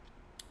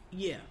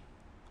 Yeah.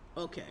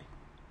 Okay.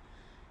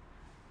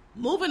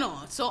 Moving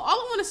on. So all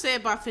I want to say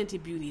about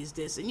Fenty Beauty is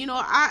this, and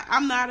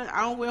I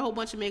don't wear a whole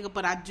bunch of makeup,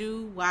 but I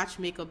do watch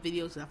makeup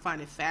videos and I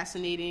find it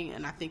fascinating,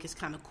 and I think it's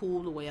kind of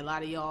cool the way a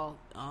lot of y'all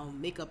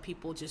makeup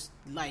people just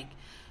like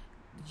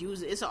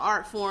use it. It's an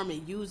art form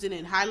and use it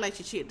and highlight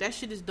your shit. That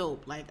shit is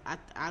dope. Like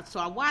so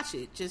I watch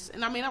it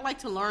and I like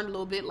to learn a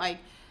little bit. Like,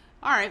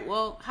 all right,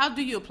 well, how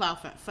do you apply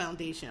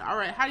foundation? All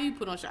right, how do you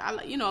put on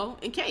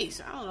in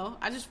case I don't know.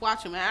 I just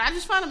watch them and I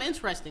just find them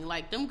interesting.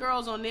 Like, them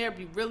girls on there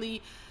be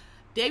really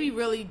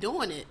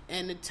doing it,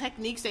 and the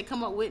techniques they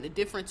come up with, the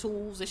different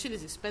tools. That shit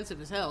is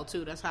expensive as hell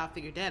too. That's how I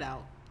figured that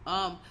out.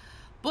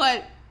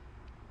 But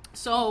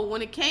so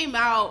when it came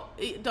out,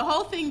 the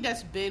whole thing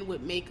that's been with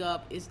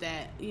makeup is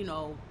that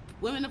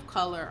women of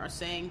color are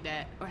saying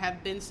that, or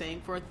have been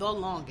saying for the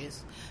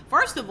longest.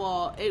 First of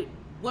all,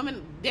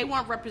 women, they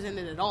weren't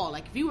represented at all.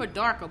 Like, if you were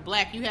dark or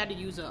black, you had to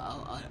use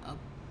a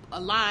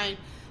line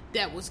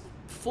that was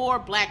for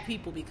black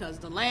people, because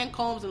the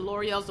Lancomes and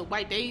L'Oreals, the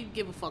white, they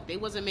give a fuck. They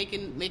wasn't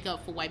making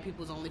makeup for white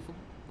people, only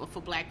for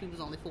black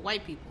people, only for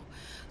white people.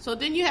 So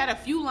then you had a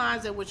few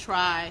lines that would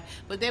try,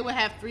 but they would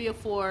have 3 or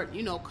 4,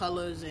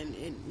 colors, and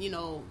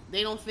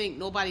they don't think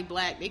nobody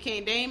black. They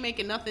ain't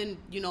making nothing,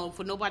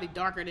 for nobody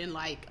darker than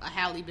like a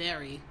Halle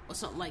Berry or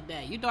something like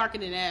that. You darker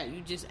than that, you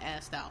just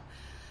assed out.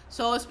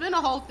 So it's been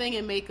a whole thing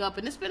in makeup,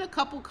 and it's been a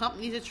couple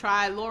companies that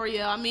try.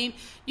 L'Oreal,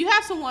 you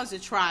have some ones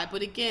that try,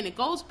 but again, it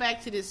goes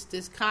back to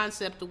this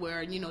concept of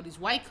where, these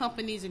white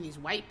companies and these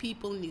white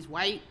people and these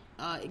white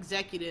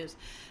executives,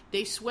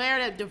 they swear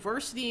that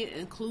diversity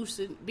and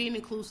being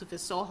inclusive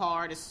is so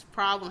hard. It's a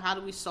problem. How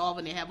do we solve it?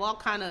 And they have all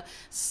kind of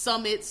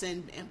summits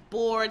and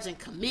boards and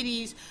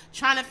committees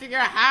trying to figure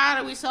out, how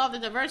do we solve the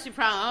diversity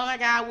problem? Oh my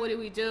God, what do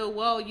we do?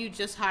 Well, you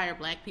just hire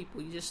black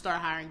people. You just start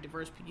hiring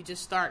diverse people. You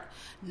just start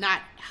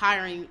not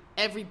hiring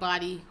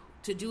everybody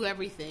to do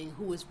everything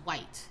who is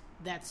white.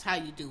 That's how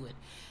you do it.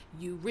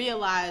 You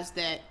realize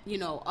that,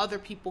 other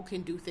people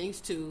can do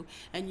things too,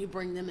 and you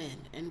bring them in,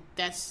 and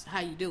that's how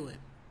you do it.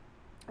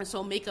 And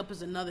so makeup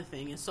is another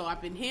thing. And so I've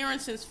been hearing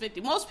since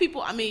Fenty. Most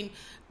people,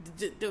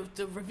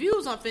 the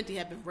reviews on Fenty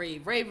have been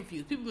rave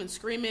reviews. People have been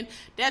screaming,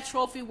 that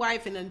trophy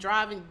wife, and then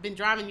been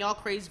driving y'all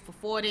crazy for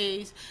 4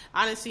 days.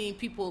 I done seen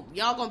people,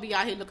 y'all gonna be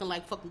out here looking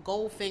like fucking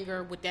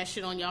Goldfinger with that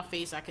shit on y'all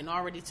face. I can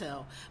already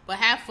tell. But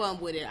have fun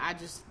with it.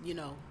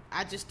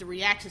 The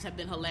reactions have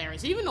been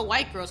hilarious. Even the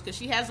white girls, because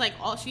she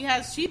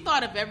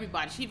thought of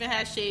everybody. She even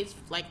has shades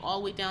like all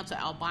the way down to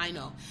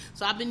albino.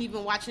 So I've been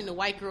even watching the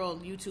white girl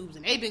YouTubes,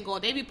 and they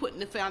be putting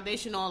the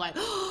foundation on like,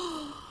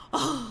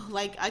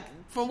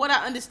 from what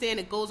I understand,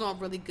 it goes on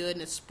really good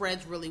and it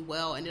spreads really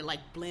well and it like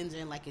blends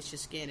in like it's your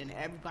skin and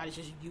everybody's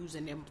just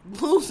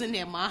losing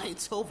their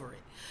minds over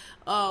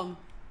it.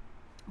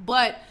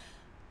 But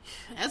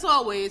as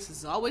always,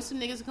 there's always some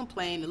niggas that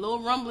complain, the little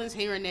rumblings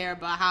here and there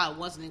about how it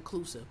wasn't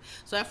inclusive.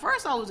 So at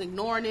first I was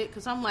ignoring it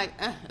because I'm like,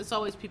 it's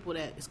always people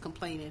that is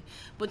complaining.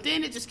 But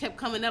then it just kept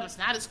coming up. It's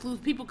not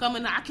exclusive. People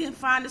coming, I can't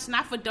find it's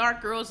not for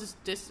dark girls. It's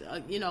just,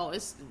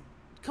 it's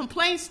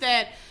complaints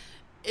that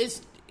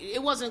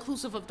it wasn't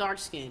inclusive of dark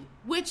skin,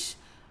 which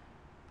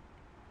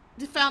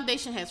the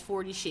foundation has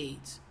 40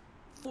 shades.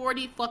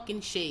 40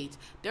 fucking shades.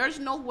 There's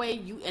no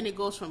way and it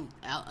goes from,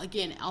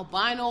 again,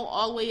 albino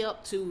all the way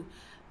up to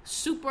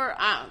super,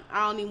 I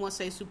don't even want to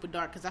say super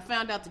dark, because I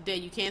found out today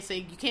you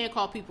can't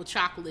call people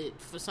chocolate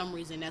for some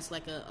reason. That's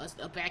like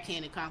a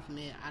backhanded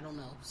compliment. I don't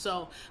know.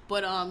 So,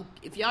 but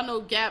if y'all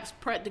know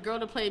the girl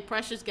that played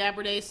Precious,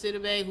 Gabberde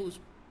Sidibe, who's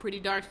pretty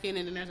dark skinned,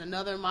 and then there's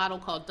another model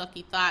called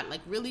Ducky Thought,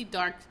 like really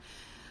dark,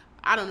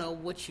 I don't know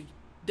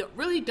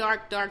really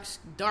dark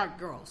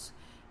girls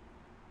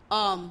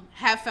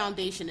have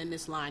foundation in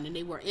this line, and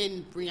they were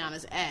in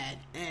Rihanna's ad,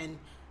 and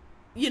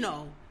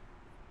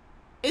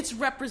it's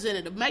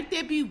representative. Might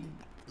there be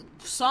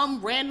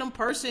some random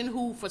person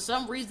who, for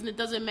some reason, it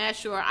doesn't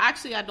match? Or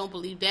actually, I don't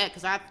believe that,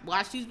 because I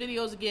watched these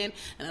videos again,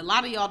 and a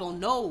lot of y'all don't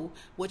know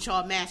what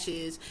y'all match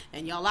is,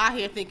 and y'all out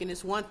here thinking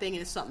it's one thing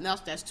and it's something else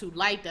that's too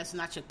light, that's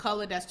not your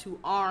color, that's too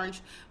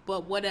orange,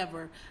 but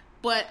whatever.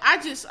 But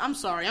I'm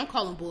sorry, I'm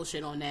calling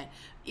bullshit on that.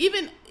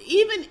 Even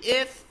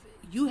if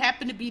you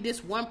happen to be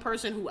this one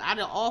person who out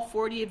of all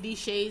 40 of these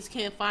shades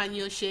can't find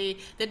your shade,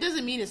 that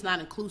doesn't mean it's not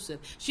inclusive.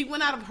 She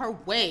went out of her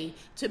way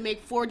to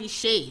make 40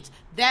 shades.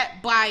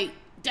 That, by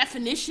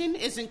definition,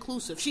 is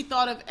inclusive. She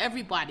thought of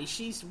everybody.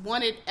 She's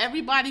wanted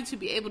everybody to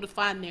be able to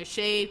find their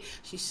shade.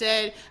 She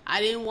said,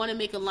 I didn't want to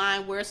make a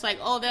line where it's like,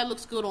 oh, that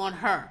looks good on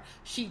her.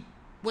 She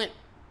went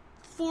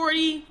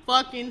 40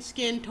 fucking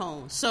skin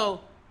tones.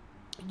 So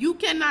you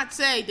cannot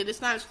say that it's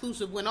not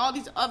exclusive when all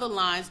these other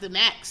lines, the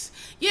Max,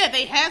 yeah,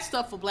 they had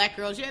stuff for black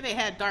girls, yeah, they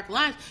had dark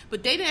lines,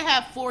 but they didn't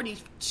have 40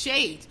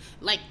 shades.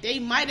 Like, they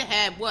might have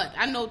had, what?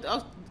 I know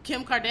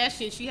Kim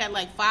Kardashian, she had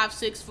like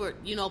 5-6 for,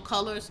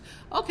 colors.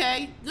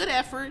 Okay, good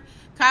effort.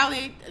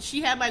 Kylie,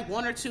 she had like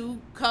 1 or 2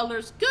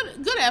 colors.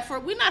 Good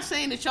effort. We're not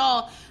saying that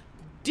y'all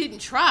didn't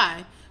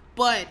try,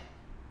 but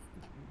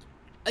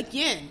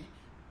again,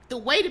 the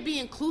way to be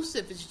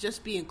inclusive is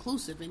just be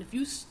inclusive. And if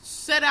you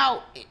set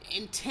out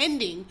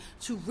intending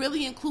to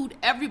really include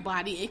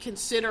everybody and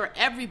consider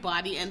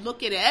everybody and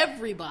look at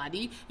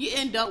everybody, you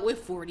end up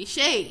with 40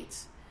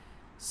 shades.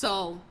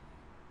 So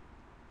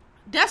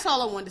that's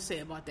all I wanted to say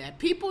about that.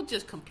 People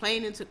just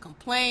complaining to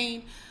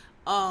complain.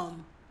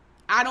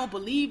 I don't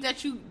believe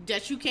that you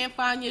can't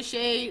find your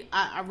shade.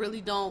 I really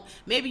don't.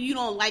 Maybe you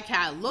don't like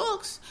how it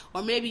looks,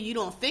 or maybe you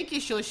don't think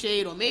it's your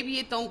shade, or maybe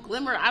it don't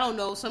glimmer. I don't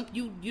know.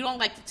 You don't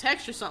like the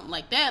texture, something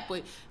like that.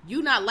 But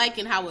you not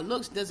liking how it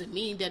looks doesn't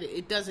mean that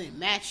it doesn't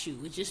match you.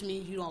 It just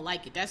means you don't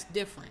like it. That's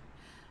different.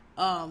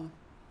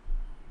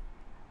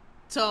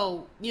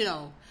 So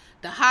the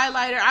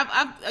highlighter.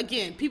 I've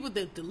again, people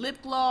the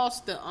lip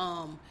gloss,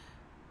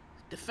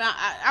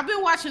 I've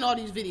been watching all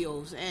these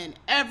videos, and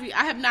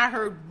I have not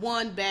heard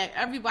one back.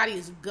 Everybody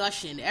is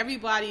gushing.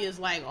 Everybody is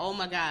like, oh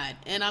my God.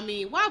 And I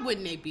mean, why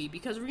wouldn't they be?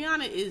 Because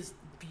Rihanna is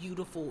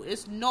beautiful.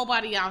 It's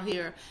nobody out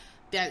here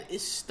that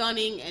is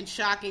stunning and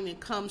shocking and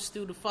comes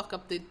through to fuck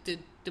up the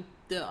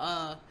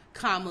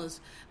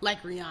commas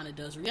like Rihanna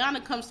does.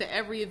 Rihanna comes to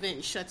every event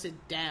and shuts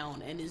it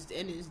down, and is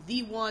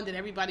the one that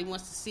everybody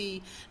wants to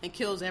see and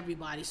kills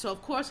everybody. So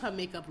of course her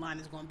makeup line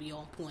is going to be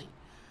on point.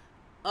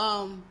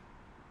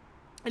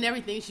 And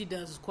everything she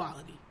does is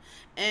quality.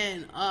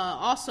 And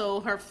also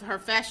her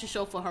fashion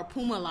show for her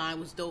Puma line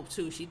was dope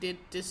too. She did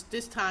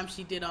this time.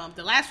 She did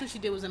the last one she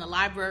did was in a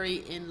library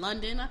in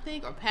London, I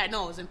think, it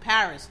was in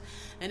Paris,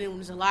 and it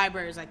was a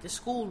library. It's like the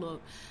school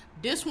look.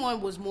 This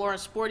one was more a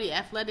sporty,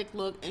 athletic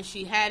look, and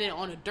she had it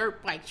on a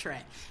dirt bike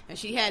track, and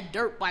she had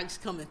dirt bikes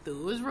coming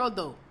through. It was real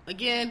dope.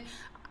 Again,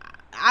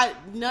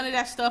 none of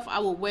that stuff I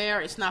will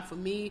wear. It's not for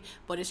me,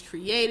 but it's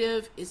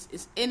creative.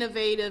 It's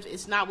innovative.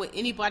 It's not what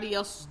anybody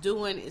else is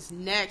doing. It's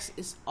next.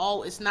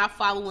 It's not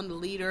following the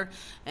leader,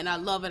 and I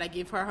love it. I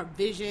give her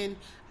vision.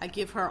 I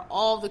give her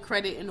all the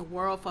credit in the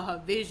world for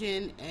her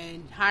vision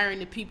and hiring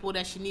the people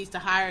that she needs to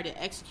hire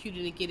to execute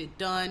it and get it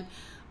done.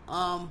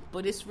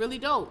 But it's really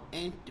dope.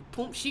 And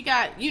she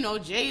got,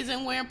 Jay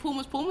isn't wearing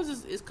Pumas.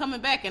 Pumas is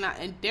coming back,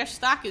 and their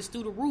stock is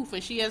through the roof,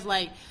 and she has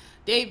like,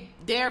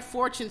 their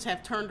fortunes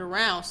have turned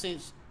around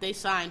since they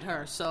signed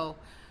her. So,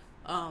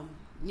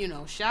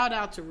 shout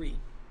out to Ree.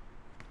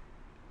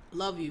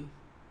 Love you.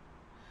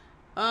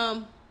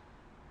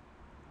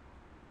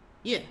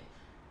 Yeah.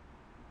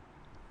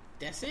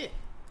 That's it.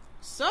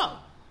 So,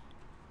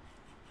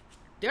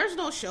 there's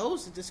no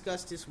shows to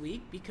discuss this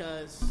week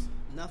because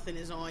nothing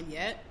is on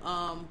yet.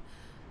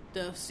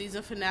 The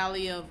season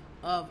finale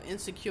of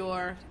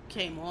Insecure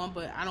came on,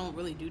 but I don't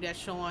really do that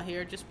show on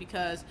here just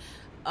because,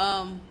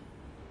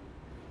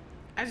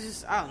 I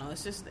don't know.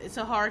 It's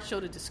a hard show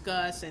to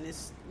discuss, and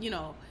it's,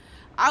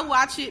 I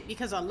watch it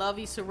because I love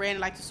Issa Rae and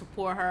I like to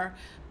support her,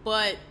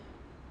 but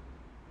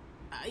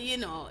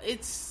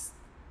it's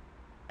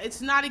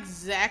not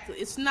exactly.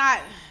 It's not.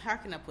 How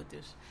can I put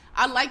this?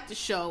 I like the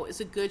show. It's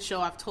a good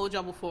show. I've told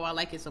y'all before. I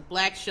like it. It's a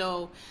black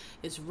show.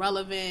 It's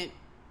relevant,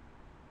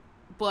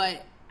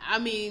 but I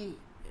mean,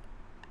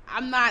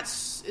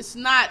 it's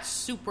not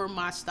super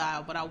my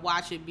style, but I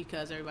watch it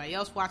because everybody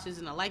else watches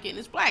and I like it, and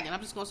it's black, and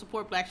I'm just going to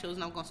support black shows,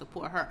 and I'm going to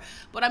support her.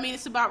 But I mean,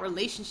 it's about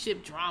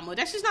relationship drama.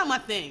 That's just not my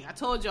thing. I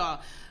told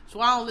y'all, so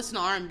I don't listen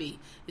to R&B.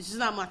 It's just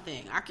not my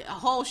thing. A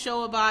whole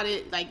show about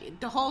it, like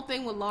the whole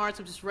thing with Lawrence,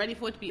 I'm just ready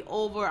for it to be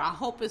over. I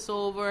hope it's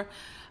over.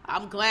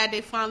 I'm glad they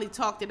finally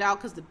talked it out,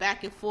 because the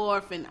back and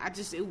forth, and I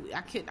just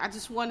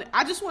want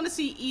to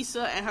see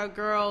Issa and her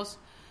girls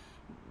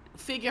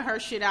figure her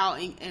shit out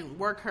and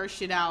work her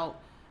shit out.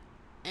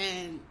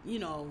 And,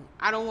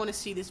 I don't want to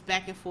see this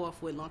back and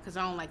forth with Lawrence, because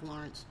I don't like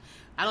Lawrence.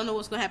 I don't know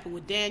what's going to happen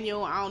with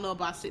Daniel. I don't know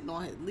about sleeping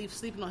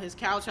on his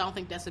couch. I don't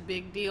think that's a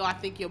big deal. I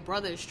think your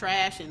brother is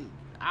trash, and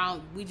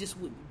we just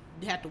would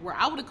have to work.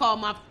 I would have called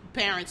my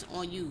parents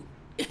on you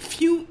if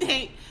you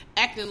ain't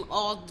acting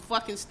all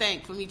fucking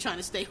stank for me trying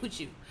to stay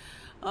with you.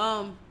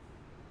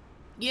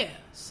 Yeah,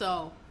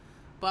 so,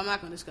 but I'm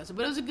not going to discuss it.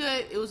 But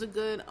it was a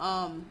good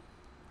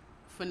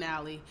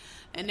finale.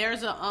 And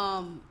there's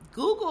a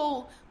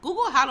Google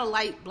how to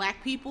like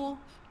black people,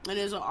 and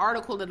there's an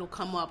article that'll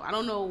come up. I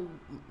don't know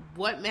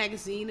what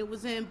magazine it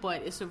was in,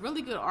 but it's a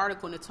really good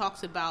article, and it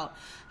talks about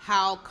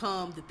how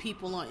come the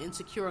people on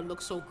Insecure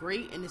look so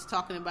great, and it's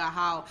talking about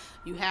how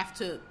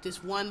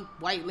this one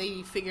white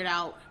lady figured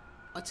out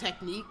a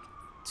technique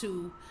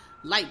to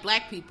like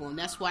black people, and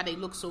that's why they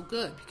look so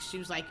good, because she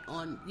was like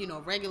on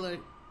regular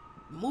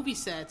movie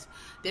sets,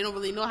 they don't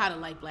really know how to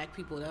like black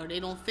people, or they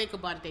don't think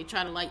about it. They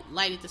try to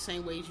light it the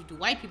same way as you do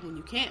white people, and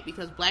you can't,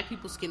 because black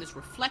people's skin is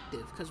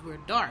reflective, because we're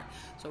dark,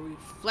 so we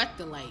reflect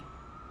the light.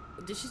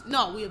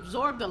 We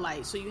absorb the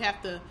light, so you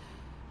have to,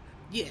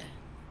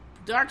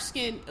 dark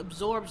skin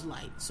absorbs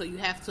light, so you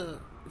have to,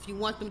 if you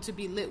want them to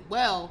be lit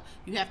well,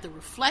 you have to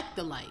reflect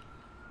the light.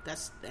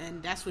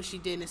 That's what she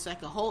did, and it's like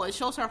it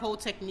shows her whole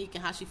technique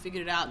and how she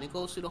figured it out, and it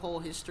goes through the whole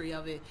history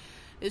of it.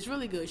 It's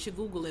really good. You should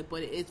Google it,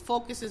 but it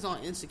focuses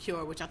on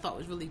Insecure, which I thought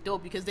was really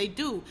dope, because they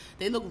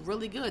look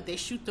really good. They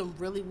shoot them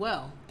really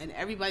well, and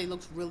everybody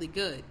looks really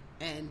good.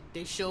 And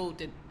they showed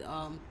that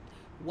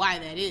why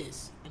that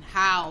is, and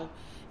how,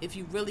 if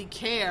you really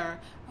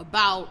care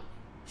about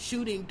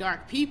shooting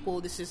dark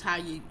people, this is how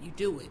you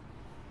do it.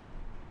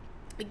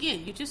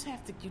 Again, you just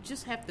have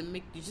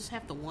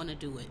to want to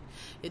do it.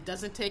 It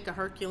doesn't take a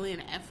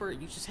Herculean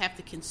effort. You just have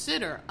to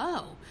consider,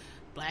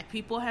 black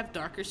people have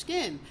darker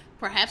skin.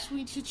 Perhaps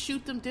we should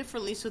shoot them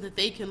differently so that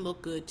they can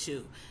look good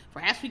too.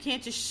 Perhaps we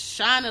can't just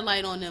shine a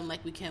light on them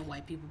like we can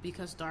white people,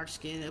 because dark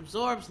skin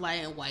absorbs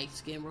light and white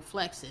skin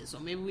reflects it. So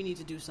maybe we need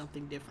to do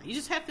something different. You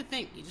just have to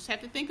think. You just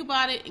have to think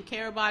about it and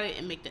care about it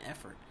and make the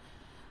effort.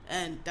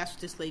 And that's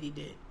what this lady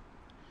did.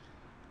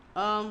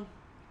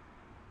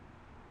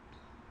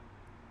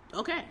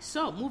 Okay,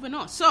 so moving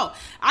on. So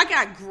I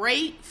got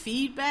great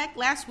feedback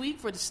last week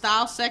for the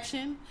style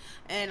section,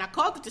 and I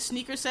called it the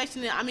sneaker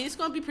section. I mean, it's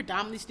going to be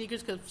predominantly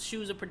sneakers because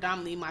shoes are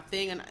predominantly my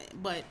thing,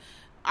 but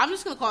I'm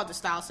just going to call it the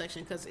style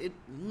section because it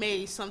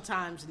may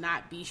sometimes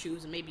not be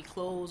shoes. It may be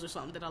clothes or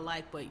something that I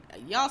like, but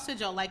y'all said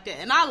y'all liked it,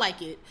 and I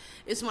like it.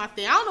 It's my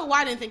thing. I don't know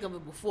why I didn't think of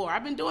it before.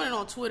 I've been doing it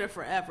on Twitter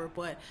forever,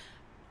 but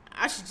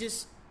I should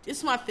just...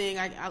 It's my thing.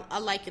 I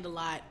like it a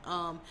lot.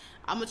 I'm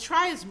going to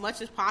try as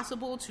much as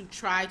possible to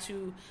try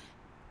to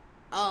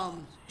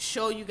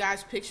show you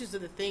guys pictures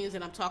of the things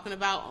that I'm talking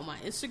about on my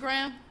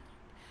Instagram.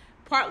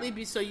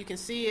 Partly so you can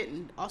see it,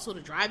 and also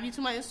to drive you to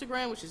my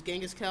Instagram, which is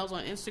Genghis Kellz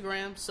on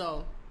Instagram.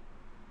 So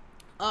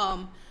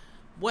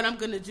what I'm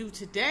going to do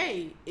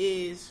today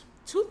is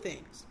two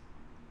things.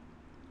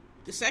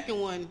 The second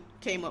one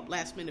came up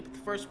last minute, but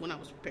the first one I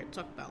was prepared to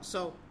talk about.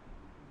 So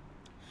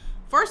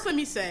first, let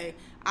me say,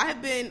 I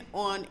have been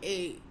on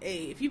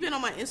if you've been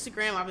on my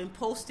Instagram, I've been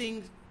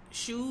posting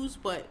shoes,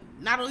 but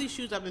not only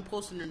shoes, I've been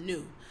posting them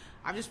new.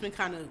 I've just been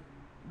kind of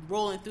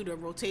rolling through the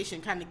rotation,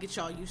 kind of get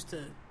y'all used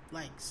to,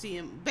 like,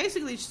 seeing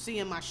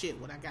my shit,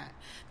 what I got.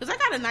 Because I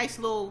got a nice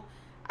little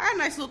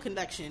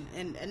collection,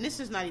 and this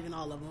is not even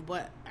all of them,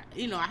 but,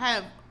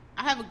 I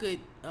have a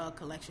good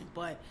collection,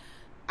 but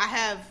I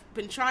have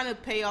been trying to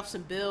pay off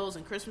some bills,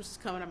 and Christmas is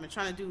coming. I've been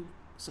trying to do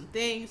some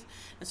things,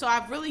 and so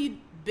I've really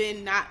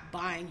been not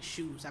buying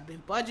shoes. I've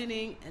been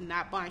budgeting and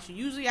not buying shoes.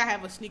 Usually I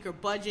have a sneaker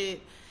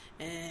budget,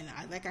 and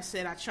like I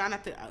said, I try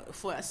not to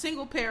for a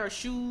single pair of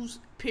shoes,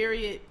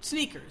 period.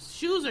 Sneakers,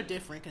 shoes are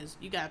different because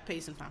you gotta pay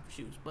some time for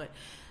shoes, but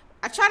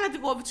I try not to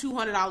go over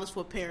 $200 for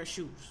a pair of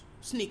shoes,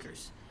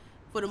 sneakers.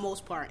 for the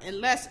most part.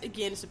 Unless,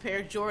 again, it's a pair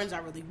of Jordans I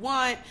really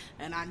want,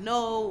 and I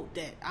know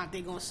that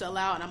they're going to sell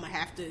out, and I'm going to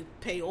have to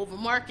pay over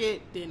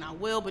market, then I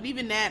will. But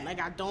even that, like,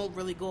 I don't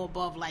really go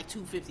above, like,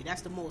 $250.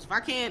 That's the most. If I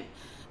can't,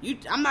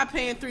 I'm not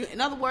paying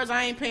in other words,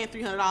 I ain't paying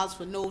 $300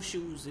 for no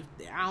shoes. If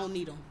I don't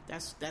need them.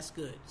 That's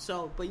good.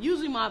 So, but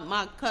usually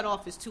my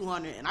cutoff is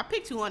 $200, and I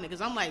pick $200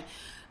 because I'm like,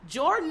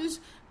 Jordans,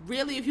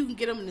 really, if you can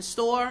get them in the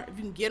store, if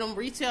you can get them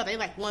retail, they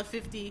like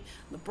 $150.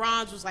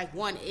 LeBron's was like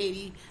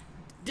 $180.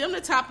 Them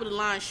the top of the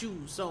line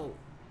shoes. So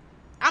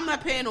I'm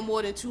not paying no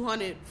more than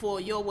 $200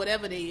 for your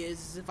whatever they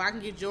is if I can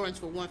get Jordans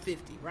for $150,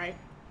 right?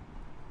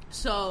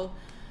 So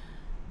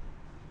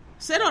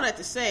said all that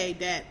to say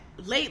that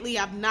lately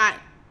I've not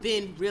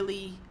been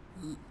really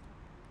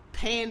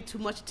paying too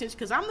much attention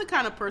because I'm the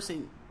kind of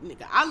person,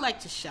 nigga, I like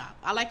to shop.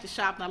 I like to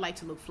shop and I like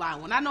to look fly.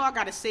 When I know I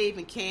gotta save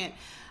and can't,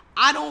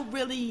 I don't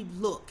really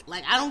look.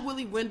 Like, I don't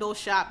really window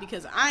shop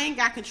because I ain't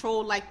got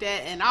control like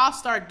that, and I'll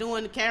start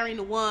carrying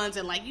the ones,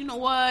 and like, you know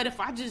what, if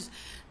I just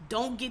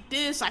don't get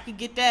this, I could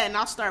get that, and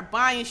I'll start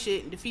buying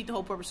shit and defeat the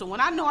whole purpose. So when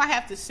I know I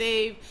have to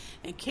save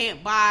and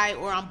can't buy,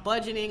 or I'm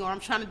budgeting, or I'm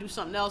trying to do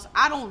something else,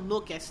 I don't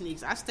look at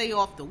sneaks. I stay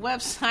off the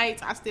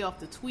websites, I stay off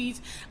the tweets,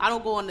 I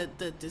don't go on the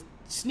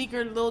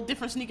little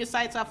different sneaker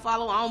sites I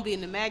follow. I don't be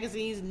in the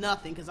magazines,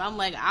 nothing, because I'm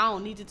like, I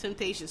don't need the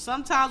temptation.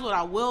 Sometimes what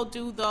I will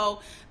do, though,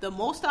 the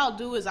most I'll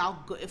do is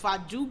if I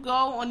do go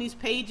on these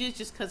pages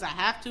just because I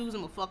have to, because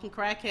I'm a fucking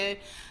crackhead,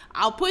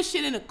 I'll push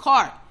it in a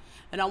cart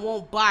and I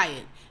won't buy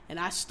it. And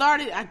I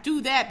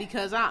do that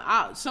because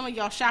some of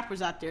y'all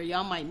shoppers out there,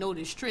 y'all might know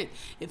this trick.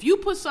 If you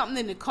put something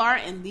in the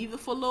cart and leave it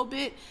for a little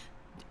bit,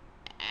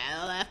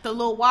 after a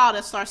little while,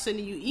 they'll start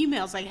sending you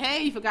emails like,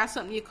 hey, you forgot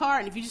something in your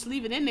cart. And if you just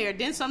leave it in there,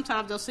 then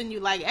sometimes they'll send you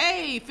like,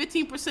 hey,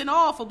 15%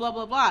 off or blah,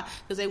 blah, blah,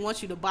 because they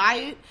want you to buy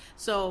it.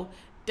 So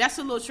that's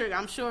a little trick.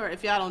 I'm sure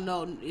if y'all don't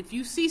know, if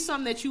you see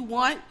something that you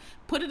want,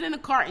 put it in a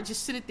cart and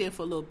just sit it there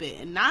for a little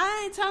bit. And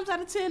 9 times out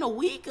of 10, a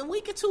week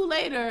or two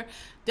later,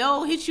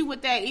 they'll hit you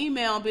with that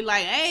email and be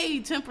like, hey,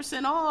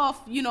 10%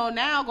 off,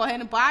 now go ahead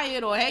and buy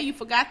it. Or, hey, you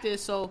forgot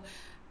this. So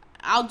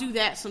I'll do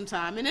that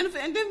sometime. And then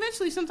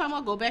eventually sometime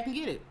I'll go back and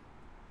get it.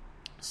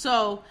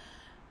 So,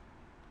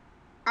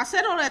 I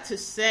said all that to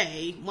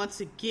say,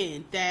 once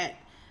again, that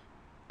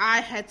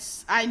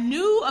I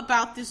knew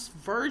about this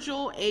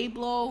Virgil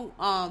Abloh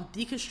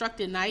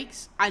deconstructed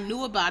Nikes. I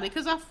knew about it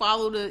because I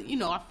follow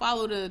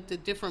the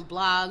different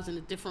blogs and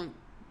the different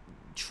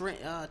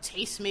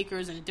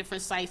tastemakers and the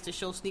different sites that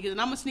show sneakers,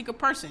 and I'm a sneaker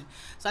person,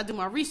 so I do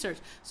my research.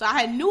 So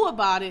I knew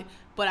about it,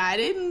 but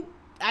I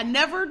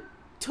never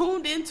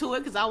tuned into it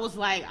because I was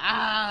like,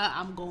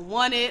 I'm gonna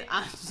want it.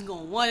 I'm just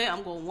gonna want it.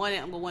 I'm gonna want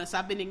it. So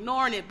I've been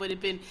ignoring it, but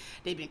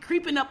they've been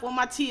creeping up on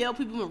my TL.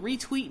 People been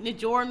retweeting the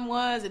Jordan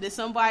ones, and then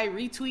somebody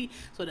retweet.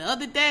 So the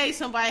other day,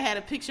 somebody had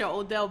a picture of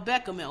Odell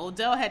Beckham, and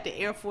Odell had the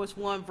Air Force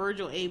One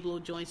Virgil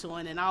Abloh joints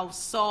on, and I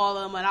saw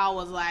them, and I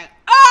was like,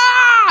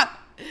 oh,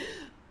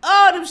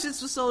 them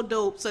shits were so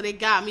dope. So they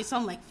got me. So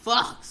I'm like,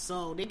 fuck.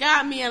 So they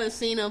got me. I done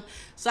seen them.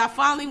 So I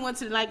finally went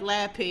to the Nike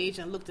Lab page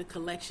and looked at the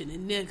collection,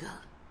 and nigga,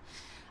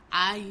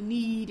 I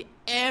need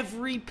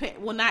every pair.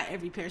 Well, not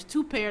every pair. It's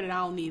 2 pair that I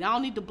don't need. I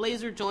don't need the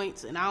blazer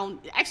joints, and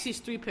actually it's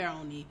 3 pair I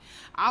don't need.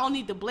 I don't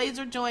need the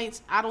blazer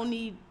joints. I don't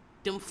need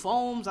them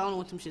foams. I don't know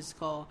what them shit's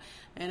called.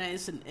 And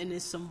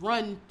it's some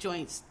run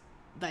joints,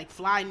 like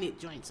fly knit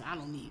joints. I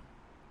don't need.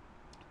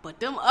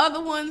 But them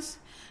other ones,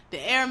 the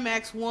Air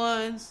Max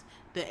ones,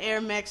 the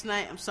Air Max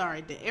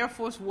the Air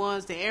Force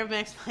ones, the Air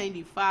Max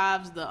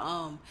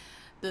 95s,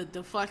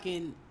 the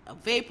fucking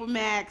Vapor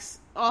Max.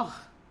 Oh,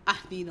 I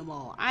need them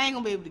all. I ain't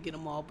gonna be able to get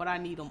them all, but I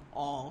need them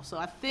all. So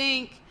I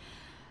think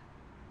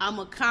I'm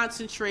gonna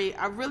concentrate.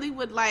 I really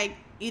would like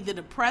either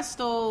the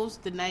Prestos,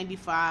 the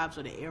 95s,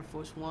 or the Air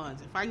Force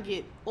Ones. If I can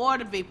get, or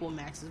the Vapor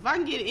Maxes. If I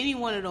can get any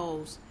one of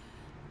those,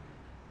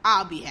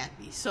 I'll be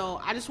happy. So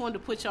I just wanted to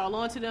put y'all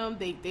onto them.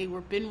 They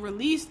were been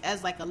released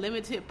as like a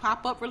limited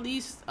pop-up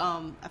release.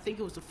 I think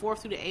it was the 4th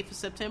through the 8th of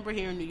September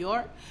here in New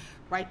York,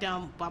 right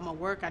down by my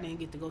work. I didn't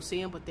get to go see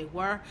them, but they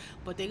were.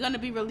 But they're gonna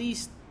be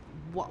released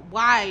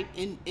wide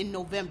in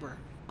November,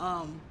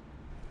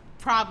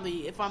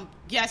 probably, if I'm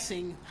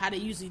guessing how they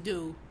usually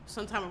do,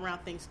 sometime around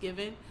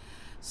Thanksgiving.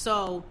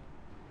 So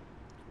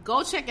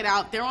go check it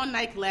out. They're on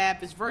Nike Lab.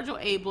 It's Virgil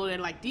Abloh. They're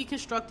like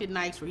deconstructed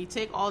Nikes, where he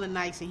take all the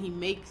Nikes and he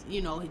makes,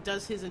 he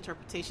does his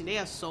interpretation. They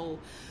are so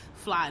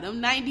fly. Them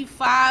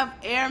 95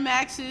 Air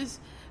Maxes,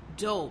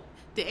 dope.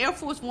 The Air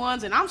Force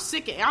Ones, and I'm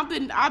sick of.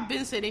 I've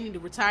been saying they need to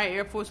retire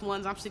Air Force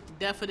Ones. I'm sick to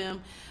death of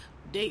them.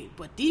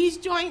 But these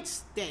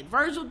joints that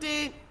Virgil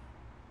did,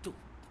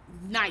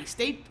 nice.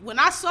 When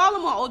I saw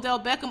them on Odell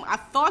Beckham, I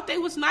thought they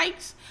was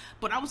Nikes,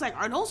 but I was like,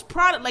 are those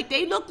product? Like,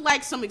 they look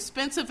like some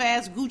expensive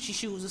ass Gucci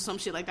shoes or some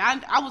shit like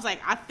that. I was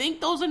like, I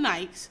think those are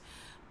Nikes,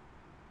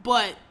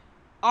 but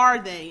are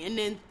they? And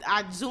then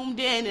I zoomed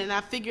in and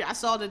I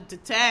saw the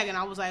tag, and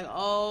I was like,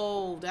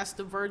 oh, that's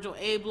the Virgil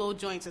Abloh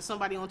joints. And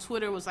somebody on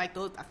Twitter was like,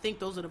 I think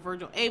those are the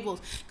Virgil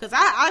Ablohs, because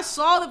I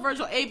saw the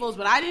Virgil Ablohs,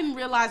 but I didn't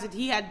realize that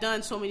he had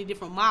done so many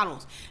different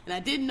models, and I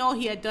didn't know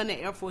he had done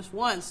the Air Force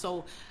One.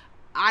 So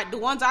the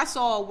ones I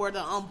saw were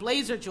the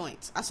blazer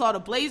joints. I saw the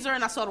blazer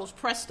and I saw those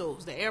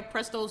Prestos, the Air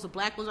Prestos, the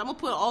black ones. I'm gonna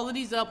put all of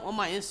these up on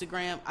my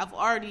Instagram. I've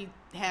already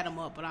had them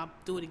up, but I'll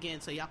do it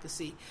again so y'all can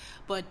see.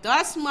 But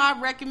that's my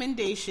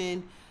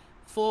recommendation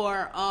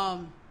for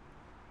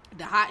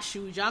the hot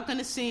shoes. Y'all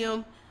gonna see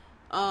them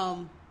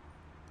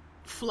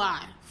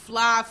fly.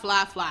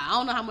 I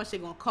don't know how much they're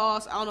gonna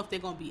cost. I don't know if they're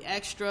gonna be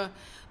extra,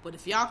 but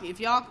if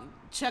y'all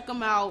check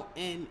them out,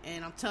 and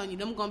I'm telling you,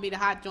 them gonna be the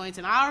hot joints.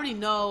 And I already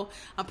know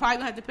I'm probably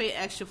gonna have to pay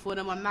extra for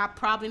them. I'm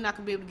probably not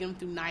gonna be able to get them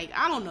through Nike.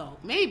 I don't know,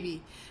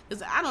 maybe,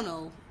 because I don't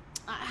know.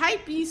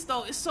 Hypebeast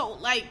though, it's so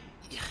like,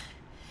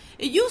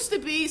 it used to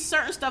be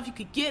certain stuff you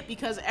could get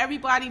because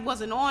everybody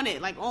wasn't on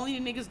it. Like, only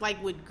the niggas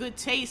like with good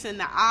taste in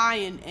the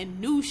eye and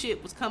new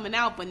shit was coming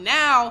out. But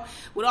now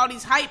with all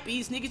these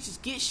hypebeasts, niggas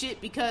just get shit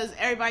because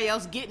everybody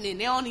else getting it and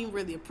they don't even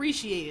really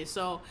appreciate it.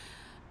 So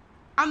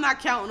I'm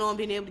not counting on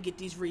being able to get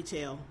these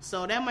retail.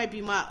 So that might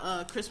be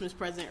my Christmas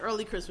present,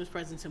 early Christmas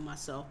present to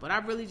myself. But I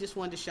really just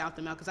wanted to shout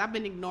them out because I've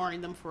been ignoring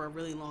them for a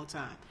really long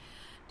time.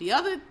 The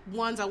other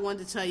ones I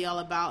wanted to tell y'all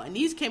about, and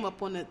these came up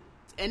and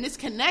it's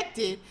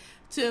connected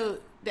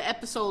to the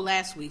episode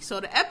last week. So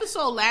the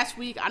episode last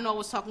week, I know I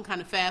was talking kind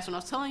of fast when I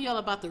was telling y'all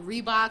about the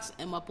Reeboks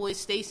and my boy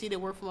Stacy that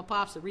worked for my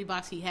pops, the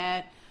Reeboks he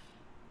had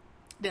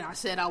that I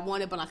said I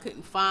wanted but I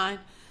couldn't find.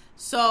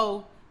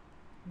 So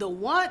the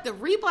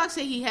Reeboks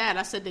that he had,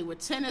 I said they were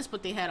tennis,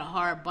 but they had a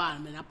hard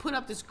bottom. And I put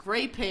up this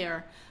gray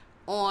pair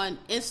on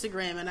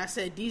Instagram, and I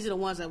said these are the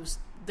ones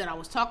that I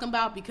was talking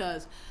about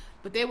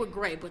but they were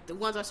gray. But the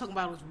ones I was talking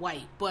about was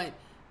white. But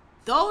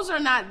those are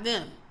not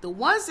them. The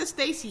ones that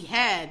Stacy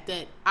had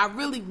that I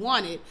really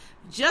wanted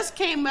just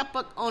came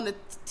up on the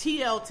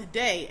TL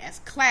today as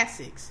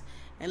classics.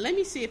 And let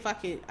me see if I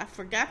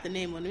forgot the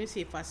name one. Let me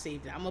see if I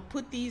saved it. I'm going to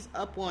put these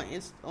up on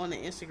the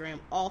Instagram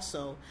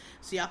also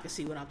so y'all can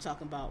see what I'm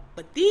talking about.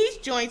 But these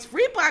joints,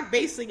 Reebok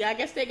basically, I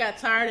guess they got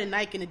tired of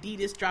Nike and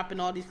Adidas dropping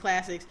all these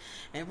classics.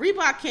 And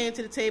Reebok came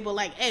to the table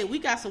like, hey, we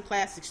got some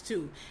classics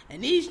too.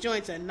 And these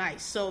joints are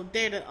nice. So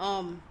they're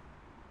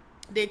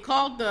they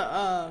called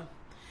the,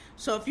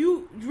 so if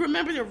you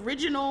remember the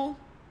original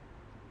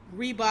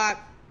Reebok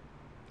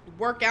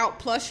Workout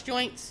Plus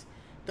joints,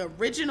 the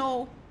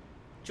original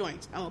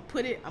joints, I'm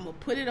gonna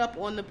put it up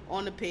on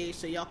the page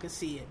so y'all can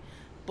see it.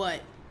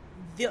 But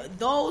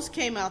those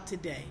came out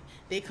today.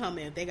 They come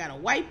in. They got a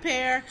white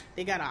pair,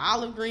 they got an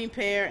olive green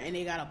pair, and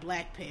they got a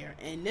black pair.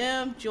 And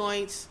them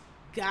joints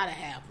gotta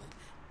have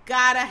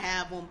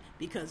them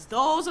because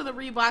those are the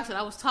Reeboks that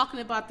I was talking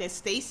about that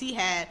Stacy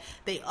had.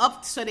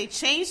 So they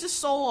changed the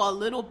sole a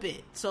little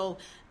bit. So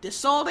the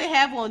sole they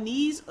have on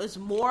these is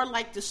more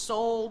like the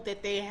sole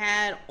that they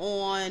had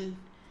on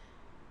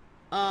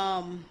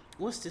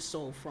what's this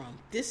sole from?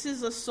 This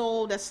is a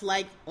sole that's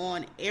like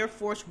on Air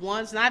Force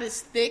Ones, not as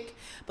thick,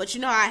 but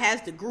you know how it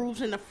has the grooves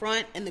in the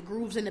front and the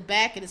grooves in the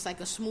back, and it's like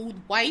a smooth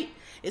white.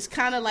 It's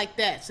kind of like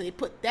that. So they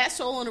put that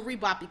sole on the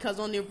Reebok because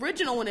on the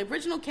original, when the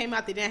original came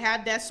out, they didn't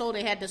have that sole.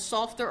 They had the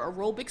softer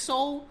aerobic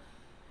sole.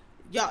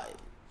 Y'all,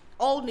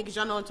 old niggas,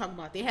 y'all know what I'm talking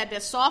about. They had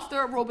that softer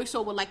aerobic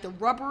sole with like the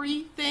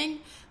rubbery thing.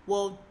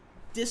 Well,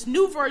 this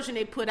new version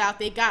they put out,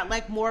 they got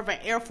like more of an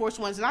Air Force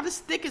One. It's not as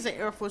thick as an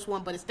Air Force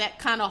One, but it's that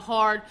kind of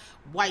hard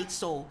white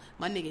sole.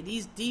 My nigga,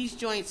 these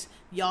joints,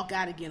 y'all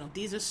gotta get them.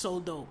 These are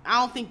so dope. I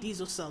don't think these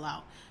will sell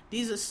out.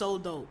 These are so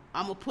dope.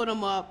 I'm gonna put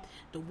them up.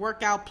 The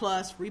Workout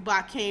Plus,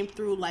 Reebok came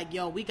through like,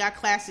 yo, we got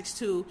classics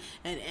too.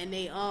 And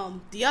they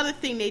the other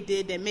thing they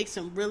did that makes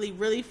them really,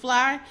 really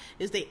fly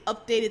is they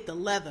updated the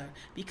leather.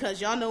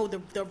 Because y'all know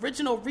the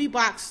original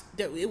Reeboks,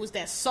 it was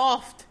that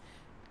soft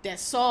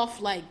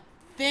like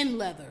thin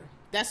leather.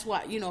 That's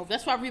why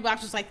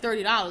Reeboks was like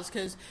 $30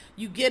 because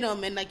you get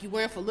them and like you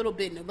wear them for a little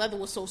bit and the leather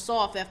was so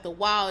soft after a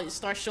while it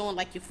starts showing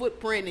like your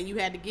footprint and you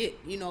had to get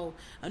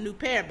a new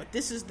pair. But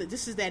this is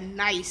that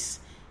nice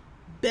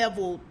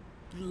beveled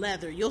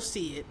leather. You'll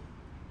see it.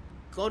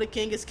 Go to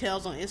King is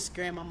Kellz on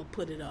Instagram. I'm gonna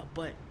put it up.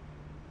 But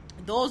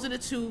those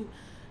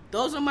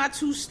are my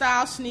two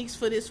style sneaks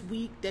for this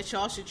week that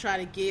y'all should try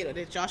to get or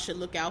that y'all should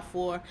look out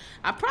for.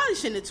 I probably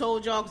shouldn't have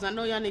told y'all because I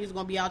know y'all niggas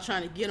gonna be out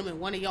trying to get them and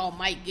one of y'all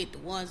might get the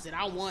ones that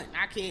I want and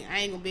I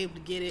ain't gonna be able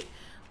to get it.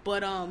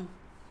 But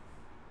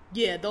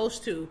yeah, those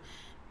two.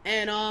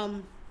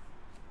 And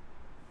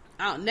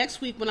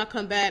next week when I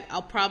come back,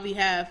 I'll probably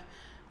have,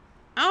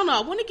 I don't know,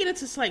 I want to get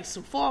into like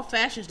some fall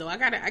fashions though. I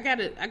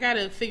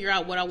gotta figure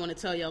out what I want to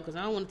tell y'all because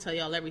I don't want to tell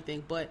y'all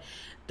everything. But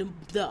the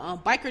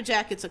biker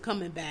jackets are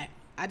coming back.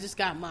 I just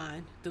got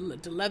mine, the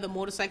leather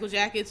motorcycle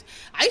jackets.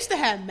 I used to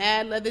have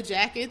mad leather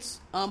jackets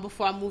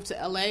before I moved to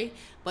LA,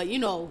 but you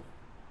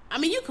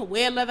can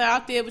wear leather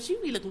out there, but you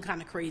be looking kind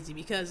of crazy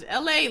because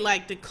LA,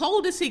 like the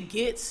coldest it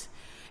gets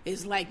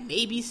is like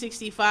maybe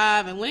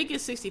 65, and when it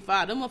gets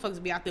 65, them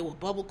motherfuckers be out there with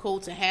bubble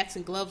coats and hats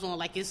and gloves on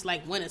like it's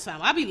like wintertime.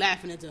 I be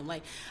laughing at them.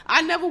 Like,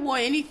 I never wore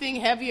anything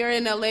heavier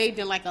in LA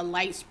than like a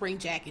light spring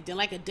jacket, than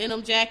like a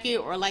denim jacket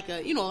or like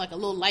a like a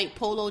little light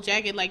polo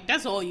jacket. Like,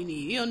 that's all you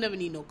need. You don't never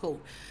need no coat.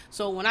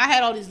 So when I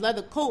had all these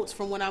leather coats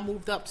from when I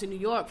moved up to New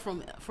York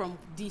from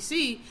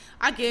DC,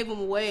 I gave them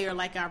away or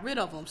like got rid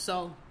of them.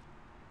 So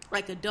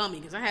like a dummy,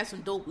 because I had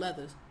some dope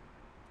leathers.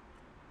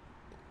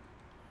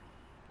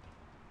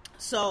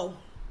 So,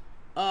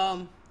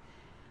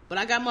 but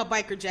I got my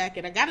biker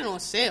jacket. I got it on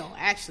sale,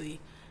 actually.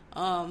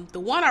 The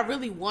one I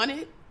really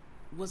wanted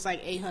was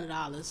like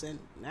 $800, and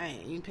I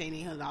ain't even paying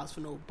 $800 for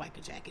no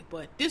biker jacket.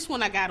 But this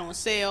one I got on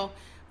sale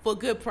for a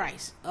good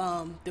price.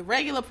 The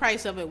regular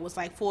price of it was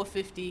like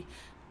 $450.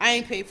 I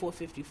ain't paid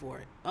 $450 for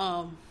it.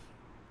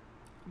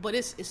 But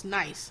it's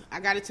nice. I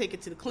got to take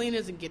it to the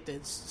cleaners and get the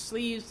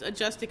sleeves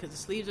adjusted because the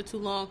sleeves are too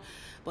long.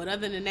 But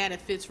other than that,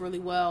 it fits really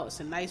well. It's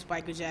a nice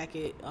biker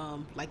jacket,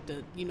 like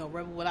the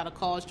Rebel Without a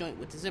Cause joint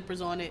with the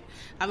zippers on it.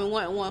 I've been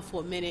wanting one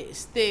for a minute.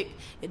 It's thick.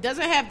 It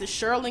doesn't have the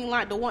shirling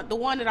line. The one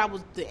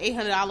that the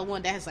 $800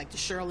 one that has like the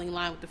shirling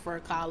line with the fur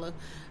collar.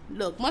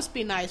 Look, must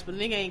be nice, but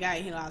the nigga ain't got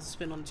 $800 to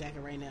spend on the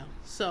jacket right now.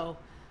 So,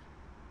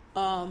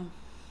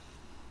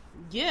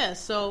 yeah.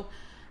 So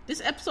this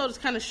episode is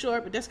kind of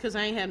short, but that's because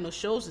I ain't have no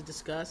shows to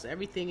discuss.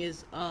 Everything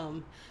is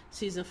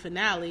season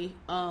finale.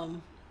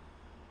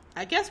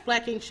 I guess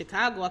Black Ink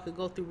Chicago I could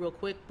go through real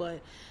quick, but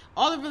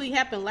all that really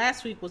happened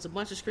last week was a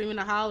bunch of screaming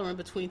and hollering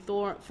between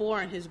Thor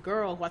and his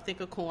girl, who I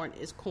think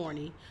is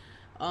corny.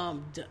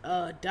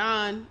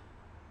 Don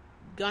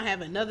gonna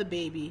have another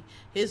baby.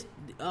 His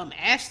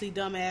Ashley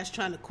dumbass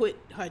trying to quit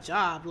her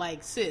job.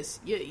 Like,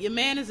 sis, your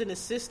man is an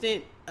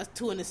assistant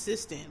to an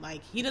assistant.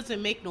 Like, he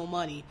doesn't make no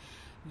money.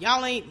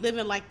 Y'all ain't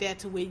living like that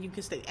to where you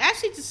can stay.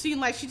 Ashley just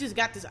seemed like she just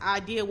got this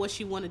idea of what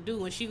she want to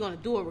do, and she gonna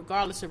do it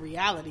regardless of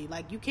reality.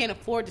 Like, you can't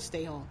afford to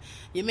stay home.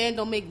 Your man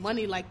don't make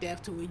money like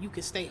that to where you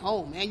can stay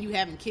home, and you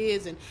having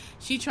kids, and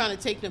she trying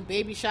to take them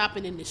baby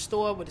shopping in the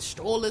store where the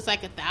stroller's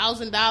like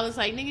 $1,000.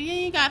 Like, nigga, you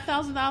ain't got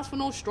 $1,000 for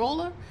no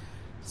stroller.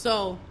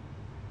 So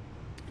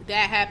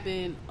that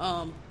happened.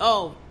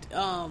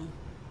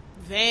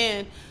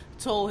 Van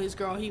told his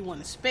girl he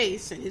wanted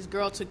space, and his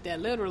girl took that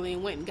literally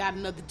and went and got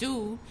another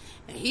dude,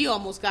 and he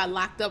almost got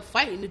locked up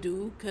fighting the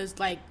dude because,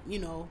 like,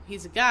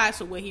 he's a guy,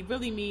 so what he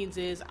really means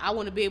is, I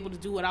want to be able to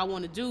do what I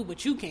want to do,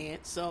 but you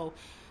can't. So,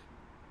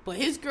 but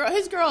his girl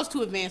is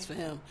too advanced for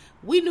him.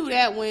 We knew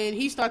that when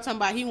he started talking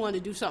about he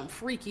wanted to do something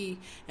freaky,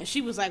 and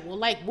she was like, well,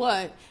 like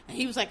what? And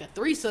he was like, a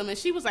threesome, and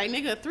she was like,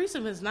 nigga, a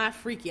threesome is not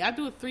freaky. I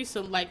do a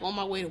threesome, like, on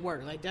my way to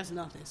work. Like, that's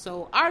nothing.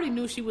 So I already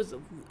knew she was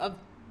a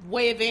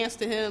way advanced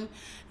to him.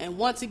 And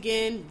once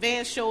again,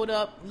 Van showed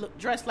up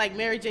dressed like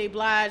Mary J.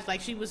 Blige,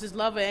 like she was his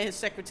lover and his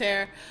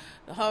secretary,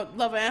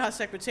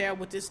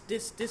 with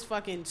this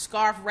fucking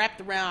scarf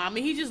wrapped around. I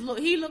mean,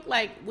 he looked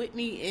like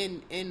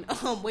Whitney in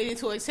Waiting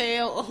to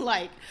Exhale, or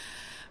like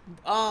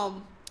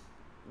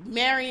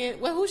Marion.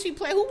 Well, who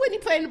Whitney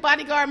played in The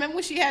Bodyguard? Remember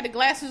when she had the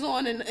glasses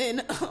on and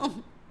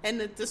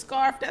the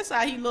scarf? That's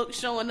how he looked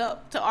showing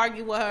up to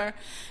argue with her,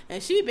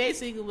 and she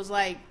basically was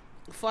like,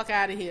 fuck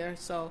out of here.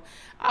 So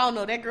I don't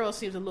know, that girl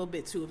seems a little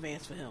bit too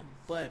advanced for him.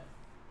 But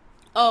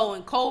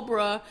and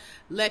Cobra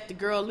let the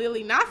girl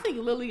Lily. Now I think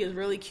Lily is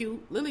really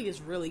cute,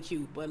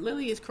 but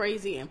Lily is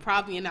crazy and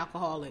probably an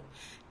alcoholic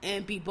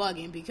and be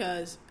bugging,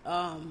 because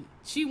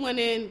she went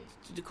in,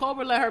 the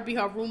Cobra let her be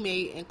her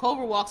roommate, and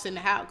Cobra walks in the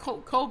house.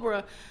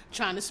 Cobra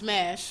trying to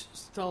smash,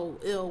 so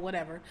ill,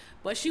 whatever,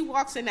 but she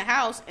walks in the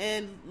house,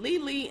 and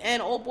Lily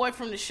and old boy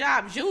from the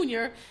shop,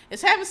 Junior,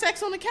 is having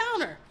sex on the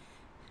counter.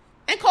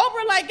 And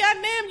Cobra like,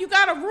 goddamn, you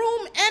got a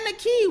room and a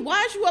key.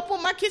 Why is you up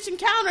on my kitchen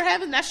counter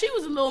having... Now, she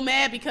was a little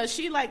mad because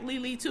she liked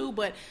Lily too,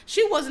 but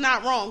she was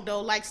not wrong,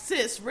 though. Like,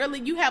 sis,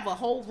 really, you have a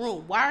whole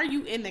room. Why are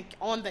you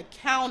on the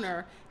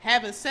counter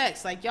having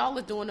sex? Like, y'all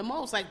are doing the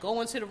most. Like, go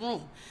into the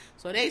room.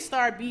 So they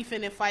start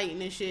beefing and fighting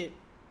and shit.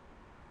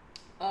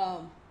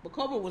 But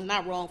Cobra was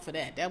not wrong for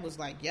that. That was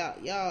like,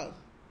 y'all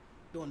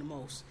doing the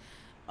most.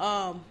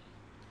 I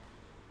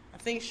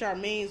think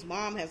Charmaine's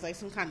mom has, like,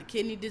 some kind of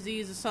kidney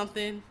disease or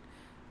something.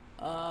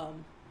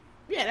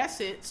 Yeah,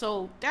 that's it.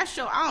 So that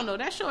show, I don't know,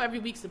 that show every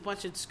week's a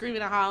bunch of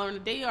screaming and hollering.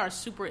 They are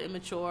super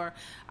immature.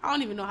 I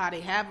don't even know how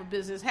they have a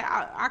business.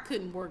 I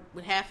couldn't work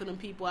with half of them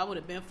people. I would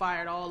have been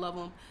fired, all of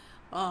them.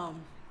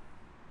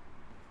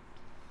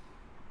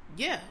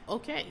 Yeah,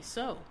 okay.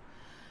 So,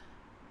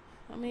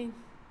 I mean,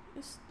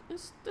 it's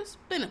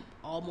been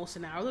almost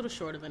an hour, a little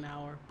short of an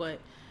hour, but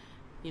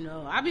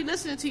I'll be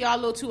listening to y'all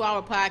little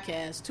 2-hour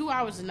podcast. 2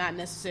 hours is not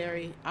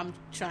necessary. I'm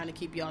trying to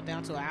keep y'all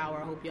down to an hour.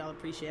 I hope y'all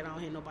appreciate it. I don't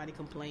hear nobody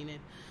complaining.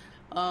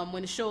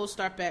 When the shows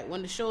that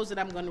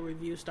I'm going to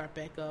review start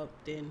back up,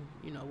 then,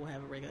 we'll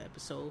have a regular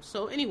episode.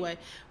 So anyway,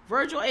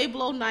 Virgil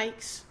Abloh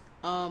Nikes,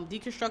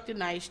 Deconstructed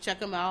Nights. Check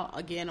them out.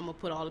 Again, I'm going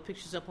to put all the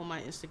pictures up on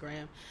my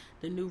Instagram.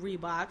 The new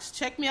Reeboks.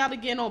 Check me out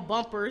again on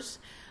Bumpers.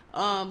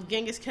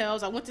 Genghis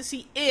Kellz. I went to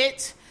see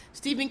It.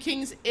 Stephen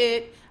King's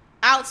It.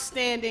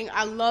 Outstanding.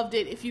 I loved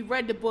it. If you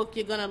read the book,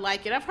 you're gonna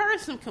like it. I've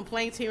heard some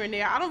complaints here and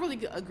there. I don't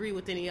really agree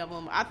with any of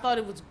them. I thought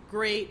it was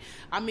great.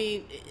 I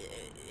mean,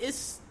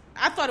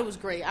 I thought it was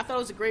great. I thought it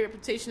was a great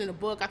reputation in the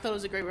book. I thought it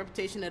was a great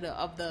reputation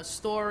of the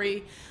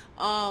story.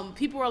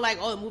 People were like,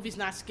 "Oh, the movie's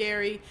not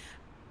scary."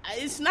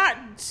 It's not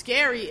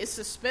scary. It's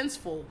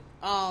suspenseful.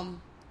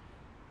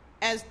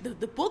 As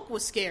the book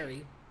was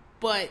scary,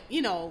 but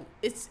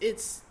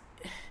it's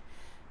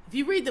if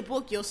you read the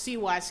book, you'll see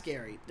why it's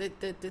scary.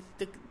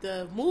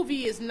 The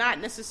movie is not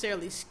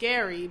necessarily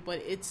scary,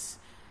 but it's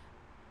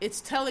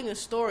telling a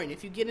story. And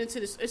if you get into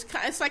this,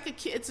 it's like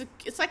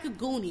a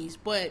Goonies,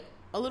 but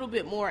a little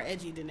bit more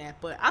edgy than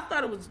that. But I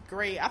thought it was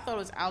great. I thought it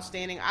was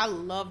outstanding. I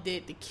loved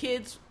it. The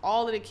kids,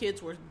 all of the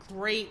kids were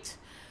great.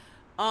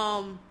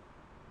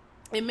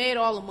 It made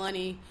all the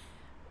money.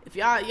 If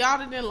y'all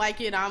didn't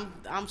like it,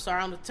 I'm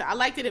sorry. I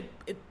liked it.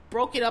 It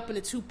broke it up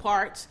into 2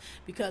 parts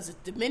because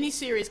the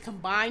miniseries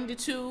combined the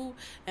 2,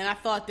 and I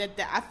thought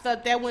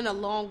that went a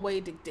long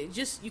way.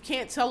 You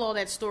can't tell all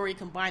that story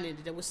combining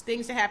it. There was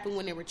things that happened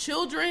when they were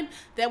children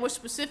that were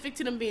specific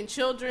to them being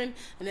children,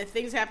 and then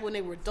things happened when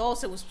they were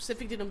adults that was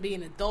specific to them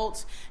being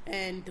adults.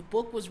 And the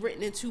book was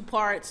written in 2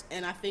 parts,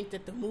 and I think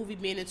that the movie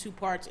being in 2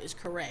 parts is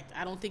correct.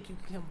 I don't think you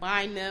can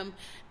combine them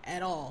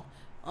at all.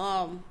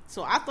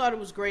 So I thought it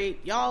was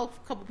great. Y'all, a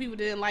couple people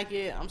didn't like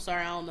it. I'm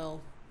sorry, I don't know.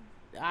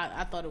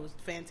 I thought it was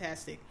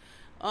fantastic.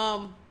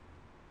 But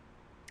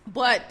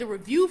the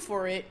review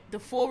for it, the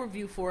full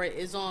review for it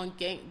is on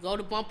go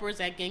to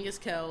Bumpers at Genghis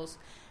Kellz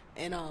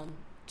and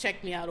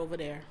check me out over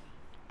there.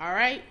 All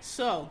right,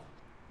 so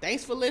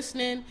thanks for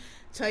listening.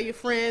 Tell your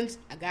friends.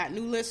 I got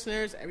new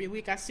listeners every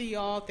week. I see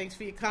y'all. Thanks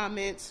for your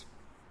comments.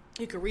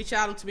 You can reach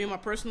out to me on my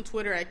personal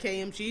Twitter at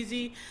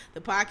KMGZ.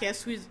 The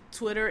podcast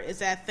Twitter is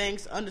at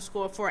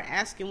thanks_for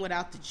asking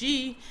without the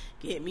G.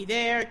 Get me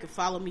there. You can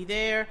follow me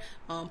there.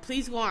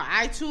 Please go on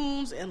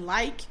iTunes and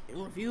like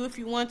and review if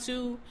you want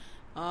to.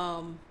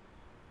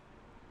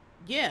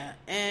 Yeah,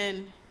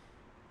 and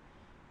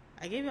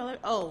I gave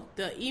y'all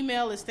the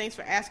email is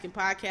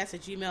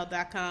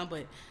thanksforasking_podcast@gmail.com,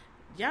 but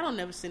y'all don't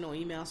never send no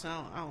email, so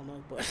I don't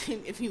know. But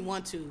if you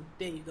want to,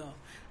 there you go.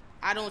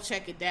 I don't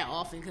check it that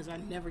often because I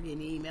never get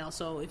any email.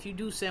 So if you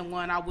do send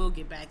one, I will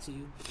get back to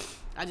you.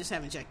 I just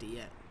haven't checked it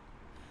yet.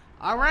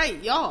 All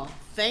right, y'all.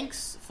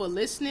 Thanks for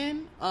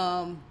listening.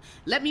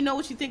 Let me know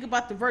what you think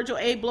about the Virgil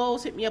A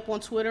blows. Hit me up on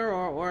Twitter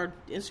or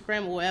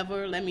Instagram or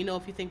wherever. Let me know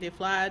if you think they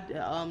fly.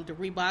 The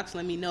Reeboks,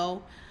 let me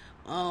know.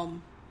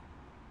 And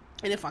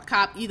if I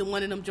cop either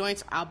one of them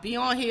joints, I'll be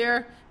on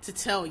here to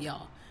tell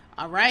y'all.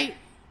 All right?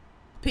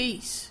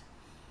 Peace.